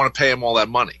 They didn't want to pay him all that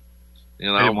money. They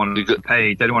didn't want to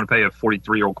pay a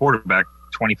 43-year-old quarterback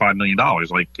 $25 million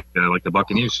like the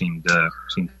Buccaneers seemed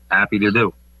happy to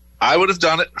do. I would have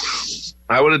done it.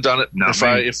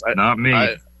 Not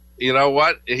me. You know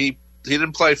what? He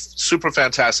didn't play super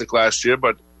fantastic last year,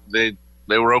 but they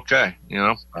were okay. You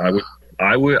know,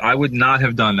 I would not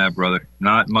have done that, brother.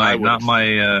 Not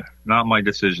my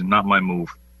decision, not my move.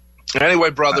 Anyway,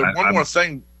 brother, one more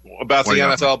thing about the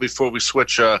NFL before we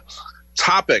switch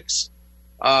topics.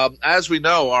 As we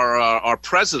know, our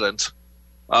president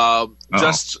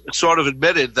just sort of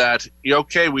admitted that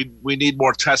we need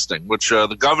more testing, which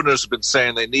the governors have been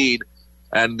saying they need,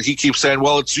 and he keeps saying,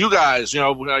 "Well, it's you guys."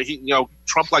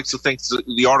 Trump likes to think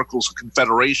the Articles of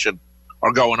Confederation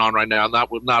are going on right now, not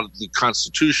the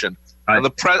Constitution. I've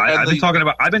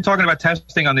been talking about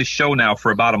testing on this show now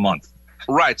for about a month.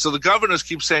 Right. So the governors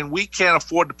keep saying we can't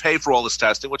afford to pay for all this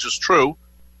testing, which is true,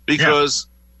 because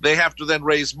they have to then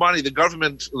raise money.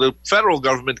 The federal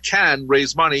government can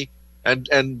raise money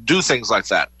and do things like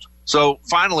that. So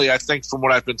finally, I think from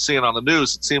what I've been seeing on the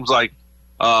news, it seems like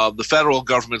the federal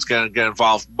government's going to get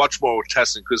involved much more with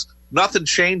testing, because nothing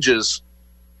changes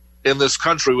in this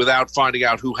country without finding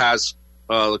out who has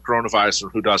the coronavirus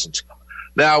and who doesn't.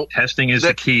 Now, testing is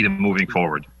the key to moving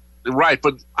forward. Right,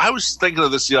 but I was thinking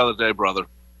of this the other day, brother.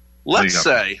 Let's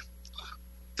say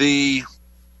the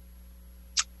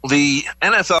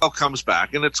NFL comes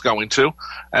back, and it's going to,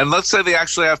 and let's say they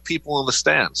actually have people in the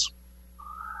stands.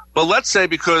 But let's say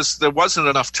because there wasn't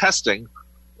enough testing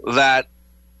that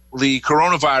the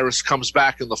coronavirus comes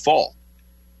back in the fall.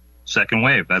 Second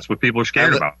wave. That's what people are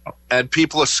scared about. And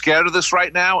people are scared of this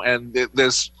right now, and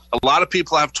there's a lot of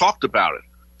people have talked about it,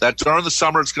 that during the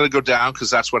summer it's going to go down because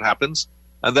that's what happens.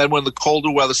 And then when the colder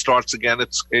weather starts again,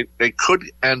 it could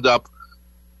end up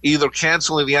either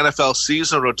canceling the NFL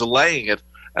season or delaying it.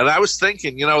 And I was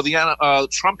thinking,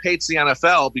 Trump hates the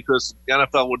NFL because the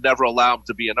NFL would never allow him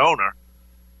to be an owner.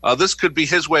 This could be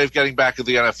his way of getting back at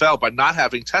the NFL by not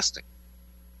having testing.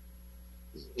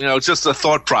 It's just a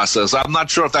thought process. I'm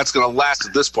not sure if that's going to last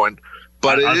at this point,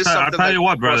 but it is something. I'll tell you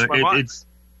what, brother.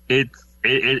 It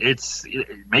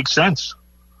makes sense.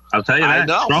 I'll tell you that. I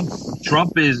know.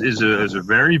 Trump is a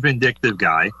very vindictive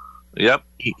guy. Yep.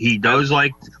 He does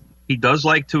like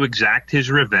to exact his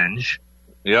revenge.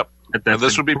 Yep. And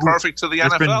this would be perfect to the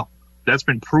NFL. That's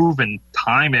been proven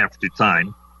time after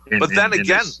time. But then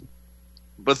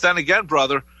again,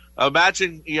 brother,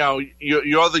 imagine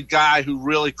you're the guy who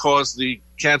really caused the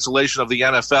cancellation of the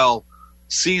NFL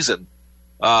season.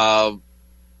 That's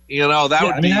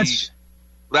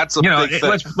a big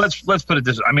thing. Let's put it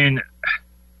this way. I mean,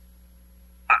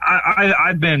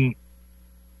 I've been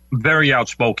very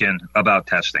outspoken about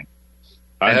testing.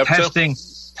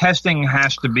 Testing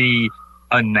has to be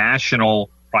a national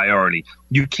priority.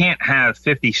 You can't have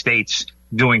 50 states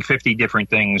doing 50 different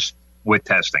things with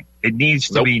testing. It needs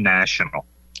to be national.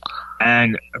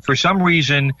 And for some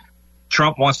reason,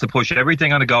 Trump wants to push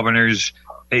everything on the governors.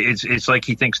 It's like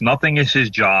he thinks nothing is his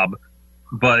job,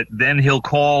 but then he'll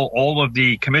call all of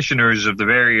the commissioners of the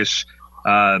various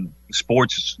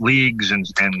sports leagues and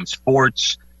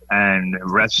sports and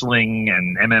wrestling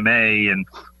and MMA and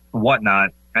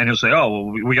whatnot, and he'll say, "Oh,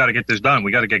 well, we got to get this done.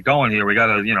 We got to get going here. We got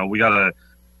to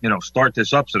start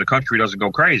this up so the country doesn't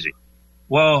go crazy."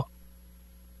 Well,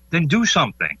 then do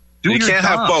something. You can't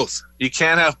have both. You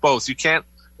can't have both. You can't,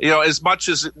 as much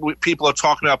as people are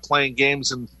talking about playing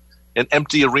games in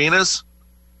empty arenas,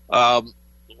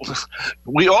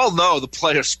 we all know the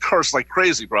players curse like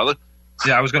crazy, brother.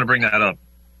 Yeah, I was going to bring that up.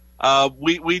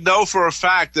 We know for a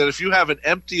fact that if you have an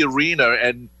empty arena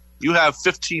and you have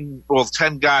 10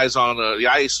 guys on the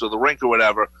ice or the rink or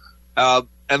whatever, and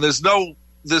there's no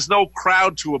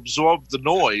crowd to absorb the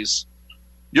noise,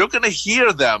 you're going to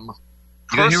hear them.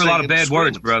 You're going to hear a lot of bad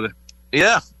words, brother.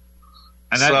 Yeah.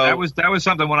 And that was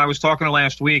something when I was talking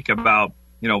last week about,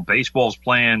 baseball's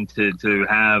plan to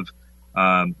have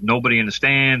nobody in the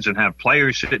stands and have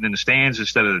players sitting in the stands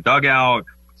instead of the dugout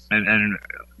and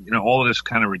all of this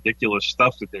kind of ridiculous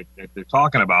stuff that they're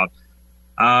talking about.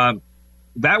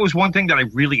 That was one thing that I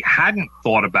really hadn't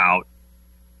thought about,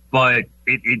 but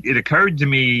it occurred to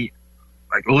me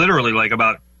literally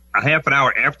about a half an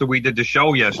hour after we did the show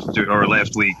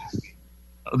last week,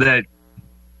 that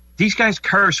these guys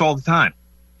curse all the time.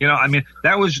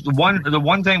 That was the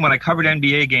one thing when I covered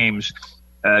NBA games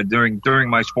during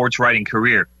my sports writing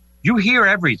career. You hear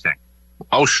everything.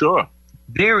 Oh, sure.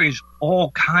 There is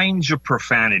all kinds of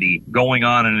profanity going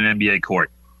on in an NBA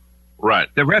court. Right.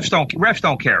 The refs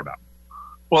don't care about.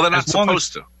 Well, they're not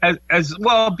supposed to. As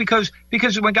well, because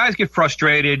when guys get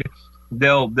frustrated,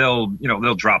 they'll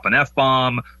drop an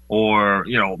F-bomb or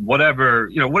whatever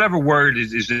word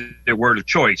is their word of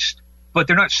choice, but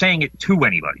they're not saying it to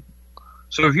anybody.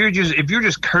 So if you're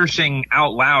just cursing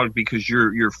out loud because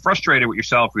you're frustrated with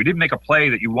yourself, or you didn't make a play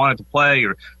that you wanted to play,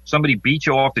 or somebody beat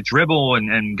you off the dribble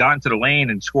and got into the lane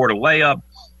and scored a layup,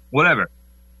 whatever.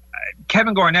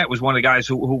 Kevin Garnett was one of the guys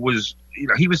who was,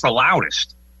 he was the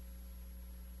loudest.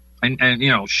 And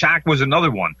Shaq was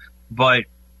another one, but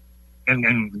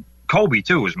and Kobe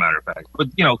too, as a matter of fact. But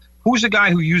who's the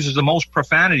guy who uses the most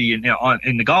profanity in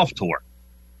the golf tour?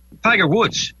 Tiger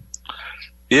Woods.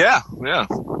 Yeah.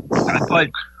 But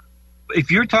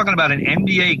if you're talking about an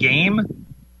NBA game,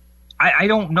 I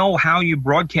don't know how you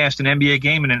broadcast an NBA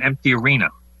game in an empty arena,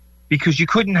 because you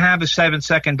couldn't have a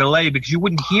 7-second delay because you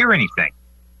wouldn't hear anything.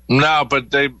 No,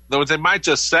 but they might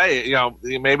just say,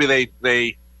 maybe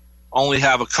they only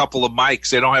have a couple of mics.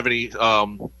 They don't have any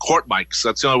court mics.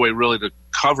 That's the only way really to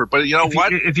cover. But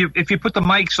what? If you put the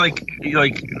mics like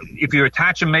if you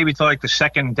attach them maybe to like the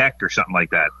second deck or something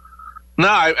like that.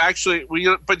 No,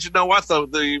 but you know what though,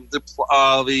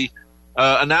 the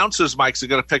announcers' mics are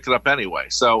going to pick it up anyway.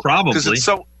 So probably because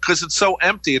it's so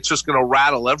empty, it's just going to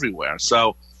rattle everywhere.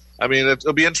 So I mean,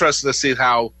 it'll be interesting to see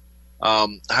how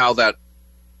that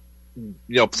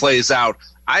plays out.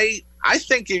 I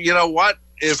think what,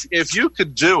 if you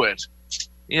could do it,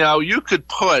 you could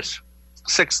put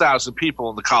 6,000 people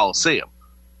in the Coliseum.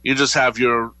 You just have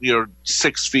your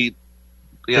 6 feet.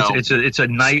 It's a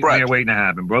nightmare waiting to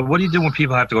happen, bro. What do you do when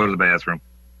people have to go to the bathroom?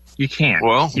 You can't.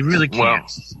 Well, you really can't.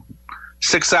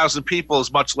 6,000 people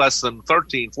is much less than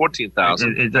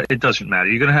 14,000. It doesn't matter.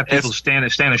 You're going to have people stand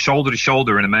shoulder to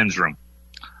shoulder in a men's room.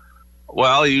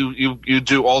 Well, you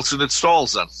do alternate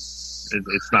stalls then.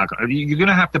 It's not. You're going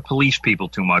to have to police people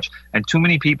too much, and too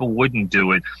many people wouldn't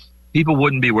do it. People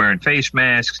wouldn't be wearing face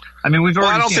masks. I mean, we've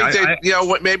already. Well, I don't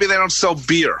think maybe they don't sell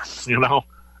beer.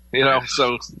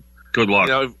 So. Good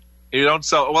luck. You don't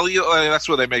sell. Well, that's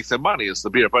where they make their money, is the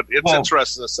beer. But it's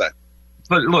interesting to say.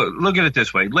 But look at it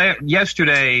this way.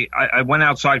 Yesterday, I went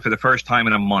outside for the first time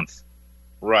in a month.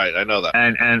 Right, I know that.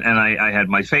 And I had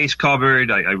my face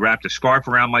covered. I wrapped a scarf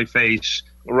around my face.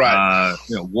 Right.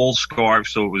 Wool scarf,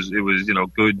 so it was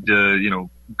good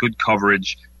good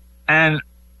coverage. And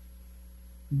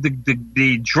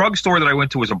the drugstore that I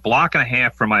went to was a block and a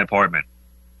half from my apartment.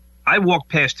 I walked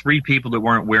past 3 people that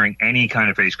weren't wearing any kind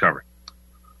of face covering.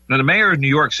 Now, the mayor of New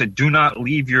York said, "Do not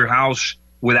leave your house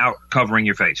without covering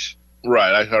your face."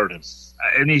 Right, I heard him.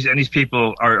 And these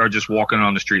people are just walking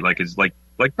on the street like it's like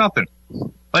nothing,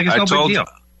 like it's no big deal.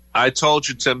 I told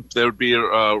you, Tim, there would be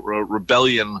a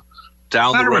rebellion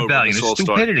down the road. Not a rebellion; it's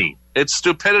stupidity. It's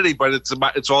stupidity, but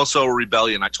it's also a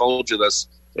rebellion. I told you this.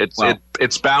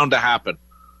 It's bound to happen,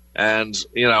 and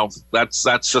that's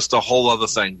just a whole other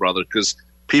thing, brother, because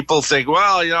people think,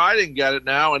 well, I didn't get it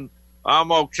now, and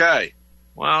I'm okay.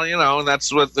 Well, and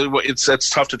that's what it's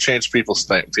tough to change people's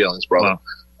feelings, brother.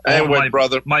 Anyway,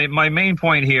 brother. My main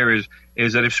point here is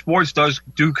that if sports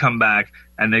do come back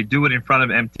and they do it in front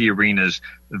of empty arenas,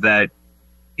 that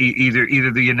either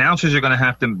the announcers are going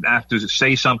to have to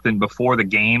say something before the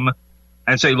game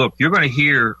and say, look, you're going to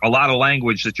hear a lot of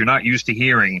language that you're not used to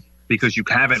hearing because you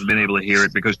haven't been able to hear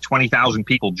it because 20,000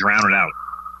 people drown it out.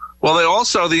 Well,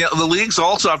 the leagues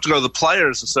also have to go to the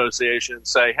Players Association and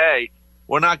say, hey,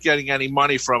 we're not getting any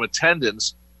money from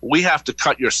attendance. We have to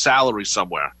cut your salary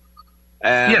somewhere.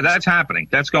 And, yeah, that's happening.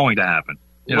 That's going to happen.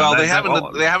 They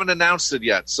haven't announced it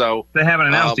yet. So they haven't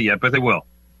announced it yet, but they will.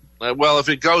 Well, if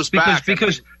it goes back,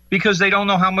 because they don't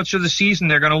know how much of the season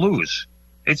they're going to lose.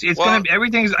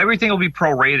 Everything will be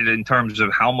prorated in terms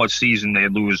of how much season they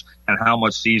lose and how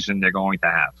much season they're going to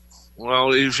have.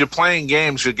 Well, if you're playing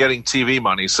games, you're getting TV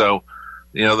money. So,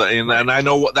 and I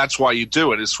know that's why you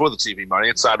do it. It's for the TV money.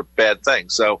 It's not a bad thing.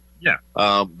 So, yeah.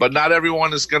 But not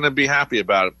everyone is going to be happy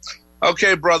about it.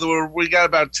 Okay, brother, we got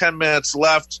about 10 minutes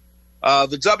left.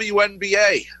 The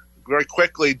WNBA very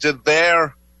quickly did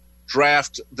their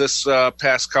draft this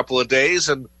past couple of days,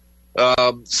 and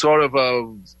I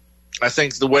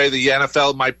think the way the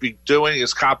NFL might be doing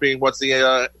is copying what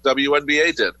the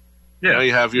WNBA did. Yeah,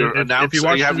 you have your announcer.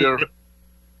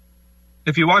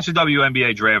 If you watch the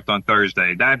WNBA draft on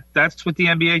Thursday, that's what the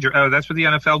that's what the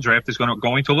NFL draft is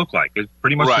going to look like. It's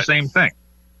pretty much the same thing.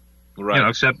 Right.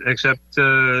 Except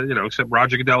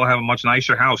Roger Goodell will have a much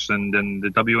nicer house than the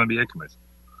WNBA committee.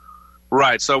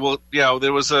 Right. So,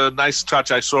 there was a nice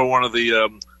touch. I saw one of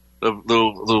the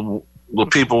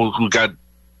people who got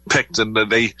picked, and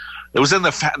it was in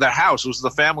their house. It was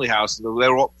the family house. And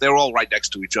they were all right next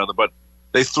to each other, but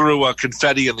they threw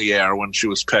confetti in the air when she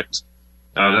was picked.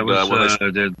 That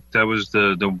was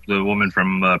the woman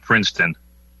from Princeton.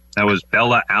 That was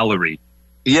Bella Allery.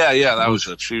 Yeah, that was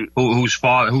it. Whose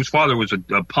father was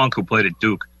a punk who played at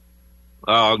Duke.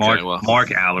 Oh, okay. Mark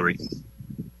Allery.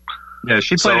 Yeah,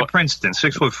 she played at Princeton,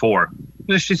 6'4".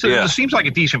 She seems like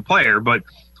a decent player, but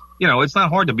it's not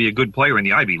hard to be a good player in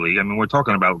the Ivy League. I mean, we're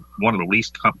talking about one of the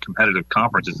least competitive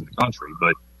conferences in the country,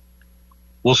 but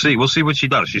we'll see. We'll see what she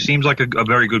does. She seems like a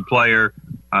very good player.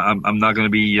 I'm not going to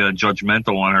be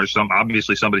judgmental on her.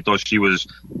 Obviously somebody thought she was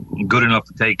good enough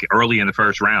to take early in the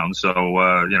first round.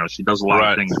 So, she does a lot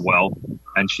of things well,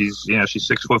 and she's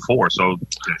 6'4", so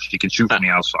she can shoot from the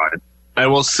outside. And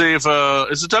we'll see if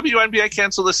is the WNBA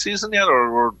canceled this season yet,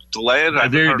 or delay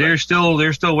it? They're still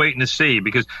waiting to see,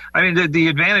 because I mean the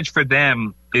advantage for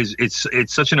them is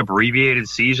it's such an abbreviated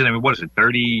season. I mean, what is it,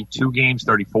 32 games,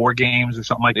 34 games, or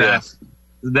something like that?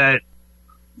 That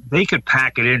they could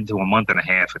pack it into a month and a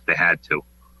half if they had to.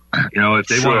 If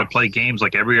they want to play games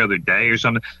like every other day or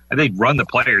something, they'd run the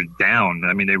players down.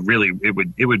 I mean,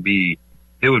 it would be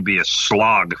a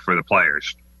slog for the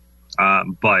players.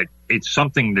 But it's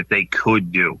something that they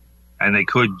could do, and they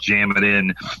could jam it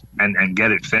in and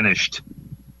get it finished,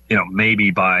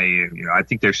 maybe by, I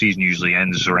think their season usually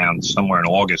ends around somewhere in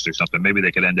August or something. Maybe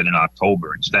they could end it in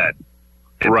October instead.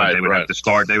 They would have to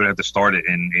start it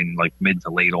in like mid to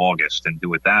late August and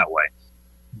do it that way.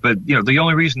 But, the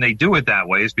only reason they do it that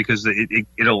way is because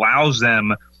it allows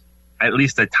them at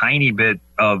least a tiny bit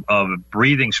of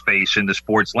breathing space in the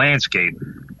sports landscape.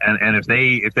 And if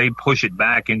they push it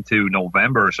back into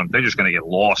November or something, they're just going to get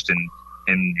lost in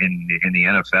the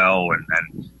NFL,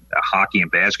 and hockey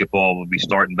and basketball will be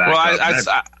starting back.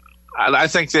 Well, I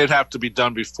think they'd have to be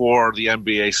done before the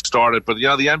NBA started, but the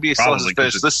NBA still hasn't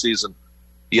finished this season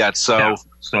yet. So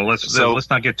let's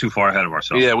not get too far ahead of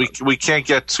ourselves. Yeah, we can't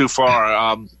get too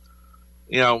far.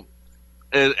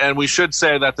 And we should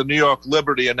say that the New York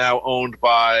Liberty are now owned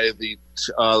by the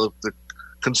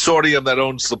consortium that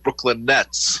owns the Brooklyn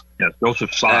Nets. Yes,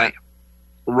 Joseph Tsai.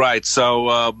 Right. So,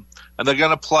 and they're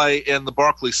going to play in the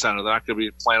Barclays Center. They're not going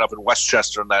to be playing up in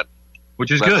Westchester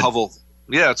which is good. Hovel.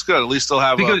 Yeah, it's good. At least they'll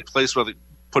have a place where they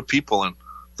put people in.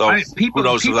 Though who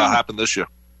knows if that'll happen this year.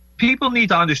 People need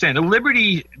to understand the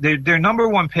Liberty. Their number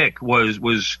one pick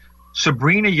was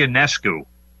Sabrina Ionescu,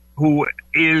 who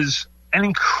is an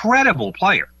incredible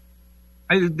player.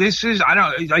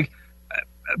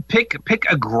 Pick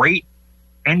a great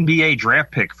NBA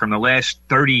draft pick from the last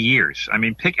 30 years. I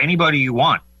mean, pick anybody you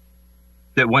want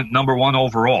that went number one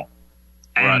overall.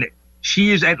 And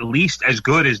she is at least as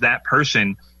good as that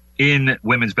person in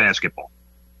women's basketball.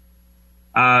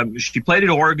 She played at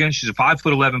Oregon. She's a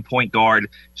 5'11" point guard.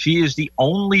 She is the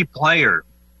only player,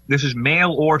 this is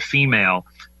male or female,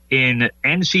 in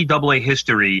NCAA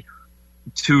history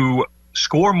to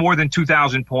score more than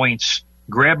 2,000 points,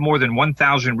 grab more than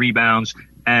 1,000 rebounds,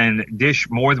 and dish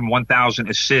more than 1,000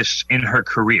 assists in her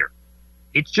career.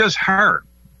 It's just her.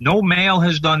 No male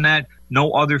has done that.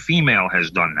 No other female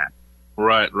has done that.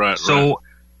 Right. So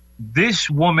this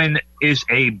woman is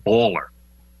a baller,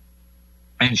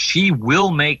 and she will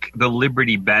make the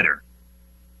Liberty better.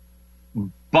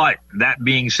 But that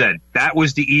being said, that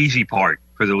was the easy part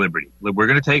for the Liberty. We're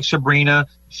going to take Sabrina.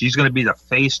 She's going to be the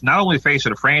face, not only the face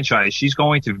of the franchise, she's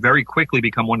going to very quickly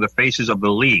become one of the faces of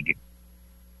the league.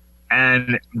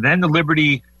 And then the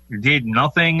Liberty did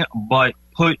nothing but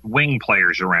put wing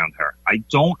players around her. I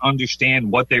don't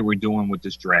understand what they were doing with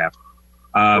this draft.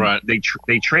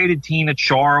 They traded Tina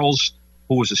Charles,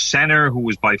 who was a center, who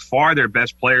was by far their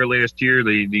best player last year,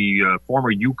 the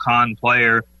former UConn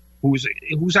player, who's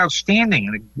outstanding.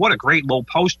 And what a great low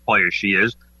post player she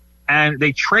is. And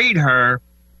they trade her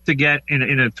to get in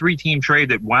a 3-team trade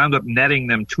that wound up netting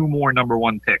them 2 more number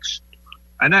 1 picks.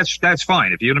 And that's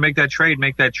fine. If you're going to make that trade,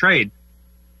 make that trade.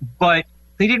 But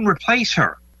they didn't replace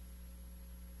her.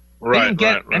 They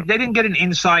didn't get an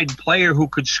inside player who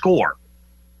could score.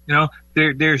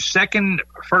 Their second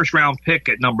first-round pick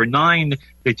at number 9,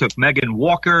 they took Megan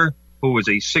Walker, who was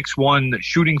a 6'1"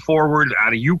 shooting forward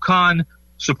out of UConn,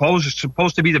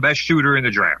 supposed to be the best shooter in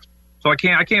the draft. So I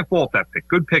can't fault that pick.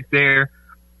 Good pick there.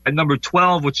 At number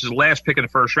 12, which is the last pick in the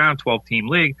first round, 12-team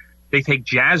league, they take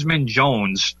Jasmine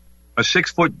Jones, a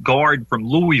 6-foot guard from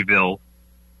Louisville,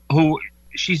 who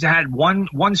she's had one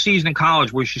season in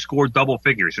college where she scored double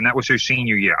figures, and that was her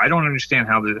senior year. I don't understand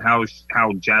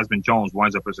how Jasmine Jones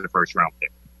winds up as a first-round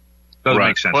pick. Doesn't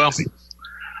make sense. Well, to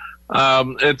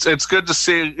me. It's good to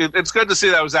see. It's good to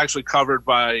see that was actually covered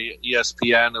by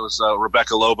ESPN. It was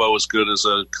Rebecca Lobo was good as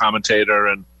a commentator,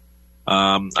 and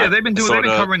they've been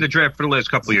covering the draft for the last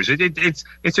couple of years.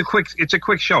 It's a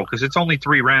quick show because it's only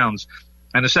 3 rounds,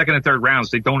 and the second and third rounds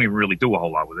they don't even really do a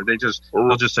whole lot with it.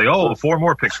 They'll just say, 4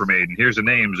 more picks were made, and here's the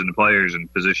names and the players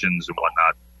and positions and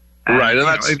whatnot. And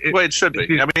that's the way it should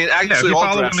be. Actually, if you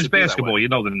follow women's basketball, you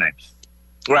know the names.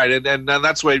 Right, and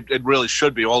that's the way it really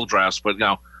should be, all drafts. But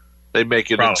they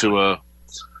make it into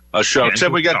a show. Yeah,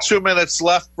 Tim, we got 2 minutes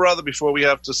left, brother, before we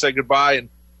have to say goodbye. And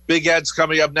Big Ed's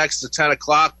coming up next at 10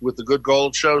 o'clock with the Good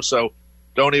Gold Show, so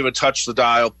don't even touch the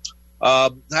dial.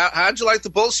 How'd you like the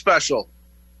Bulls special,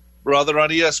 brother, on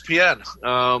ESPN?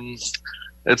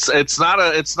 It's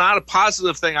not a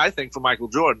positive thing, I think, for Michael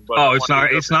Jordan. But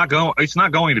it's not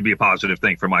going to be a positive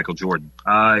thing for Michael Jordan.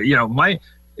 The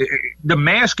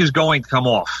mask is going to come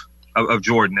off of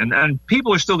Jordan, and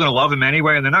people are still going to love him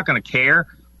anyway, and they're not going to care.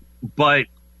 But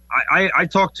I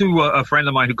talked to a friend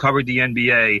of mine who covered the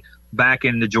NBA back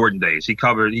in the Jordan days. He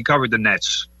covered the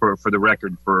Nets for the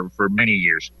record for many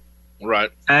years.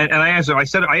 Right. And I asked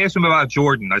him about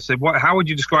Jordan. I said, how would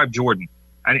you describe Jordan?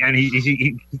 And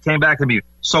he came back to me,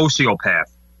 sociopath.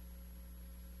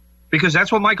 Because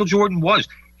that's what Michael Jordan was.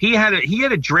 He had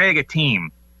to drag a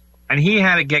team, and he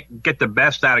had to get the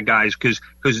best out of guys because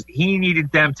he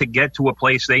needed them to get to a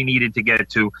place they needed to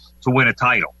get to win a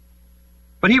title.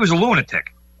 But he was a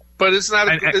lunatic. But isn't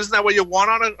that what you want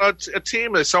on a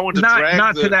team? Is someone to drag?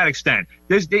 Not to that extent.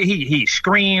 He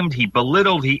screamed, he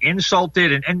belittled, he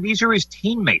insulted, and these are his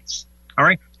teammates. All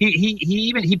right.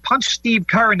 He punched Steve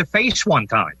Kerr in the face one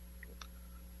time.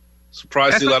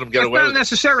 Surprised he let him get away with it. That's not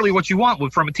necessarily what you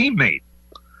want from a teammate.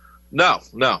 No.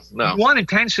 You want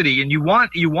intensity, and you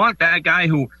want that guy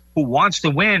who wants to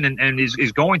win and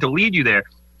is going to lead you there.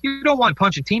 You don't want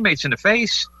punching teammates in the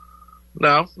face.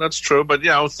 No, that's true. But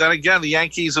then again, the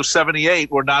Yankees of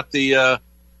 '78 were not the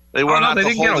they were not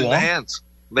the holding the hands.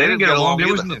 They didn't get along.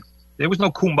 There was no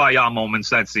kumbaya moments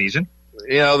that season.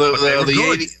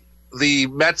 The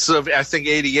Mets of, I think,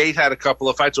 '88 had a couple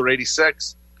of fights, or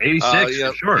 '86.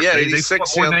 '86, sure. Yeah, they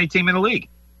 86. More than any team in the league.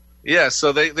 Yeah,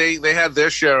 so they had their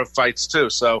share of fights too.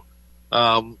 So,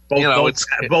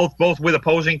 both with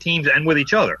opposing teams and with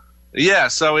each other. Yeah,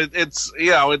 so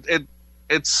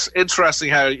it's interesting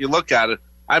how you look at it.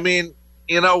 I mean,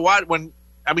 you know what?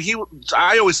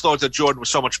 I always thought that Jordan was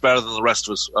so much better than the rest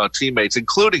of his teammates,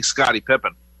 including Scottie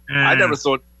Pippen. I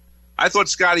thought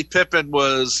Scottie Pippen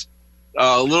was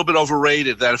a little bit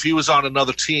overrated. That if he was on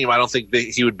another team, I don't think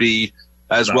he would be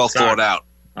as thought out.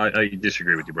 I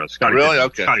disagree with you, brother. Scottie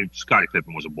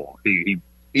Pippen was a ball. I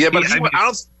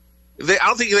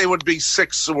don't think they would be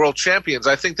 6 world champions.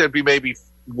 I think there'd be maybe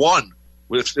 1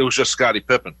 if it was just Scottie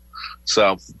Pippen.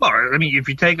 So, well, I mean, if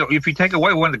you take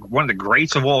away one of the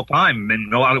greats of all time,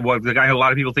 and the guy who a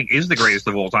lot of people think is the greatest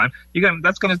of all time,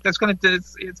 it's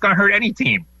gonna hurt any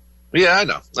team. Yeah, I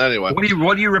know. Anyway,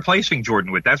 what are you replacing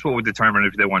Jordan with? That's what would determine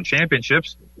if they won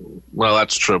championships. Well,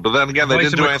 that's true. But then again, they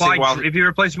didn't do anything. If you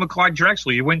replace him with Clyde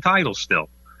Drexler, you win titles still.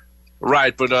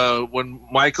 Right, but when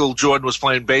Michael Jordan was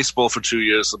playing baseball for 2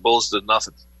 years, the Bulls did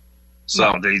nothing.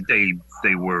 So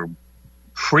they were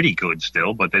pretty good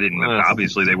still, but they didn't.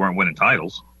 Obviously, they weren't winning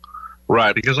titles.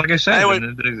 Right. Because, like I said,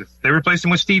 anyway, they replaced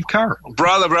him with Steve Kerr.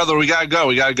 Brother, we gotta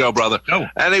go, brother. Go.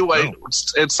 Anyway,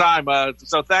 it's time.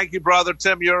 So thank you, brother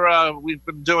Tim. We've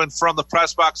been doing From the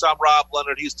Press Box. I'm Rob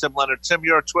Leonard. He's Tim Leonard. Tim,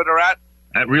 your Twitter at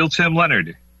Real Tim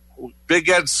Leonard. Big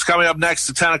Ed's coming up next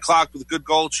at 10 o'clock with the Good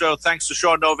Gold Show. Thanks to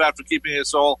Sean Novak for keeping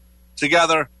us all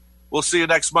together. We'll see you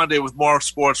next Monday with more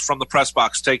sports from the Press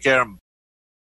Box. Take care.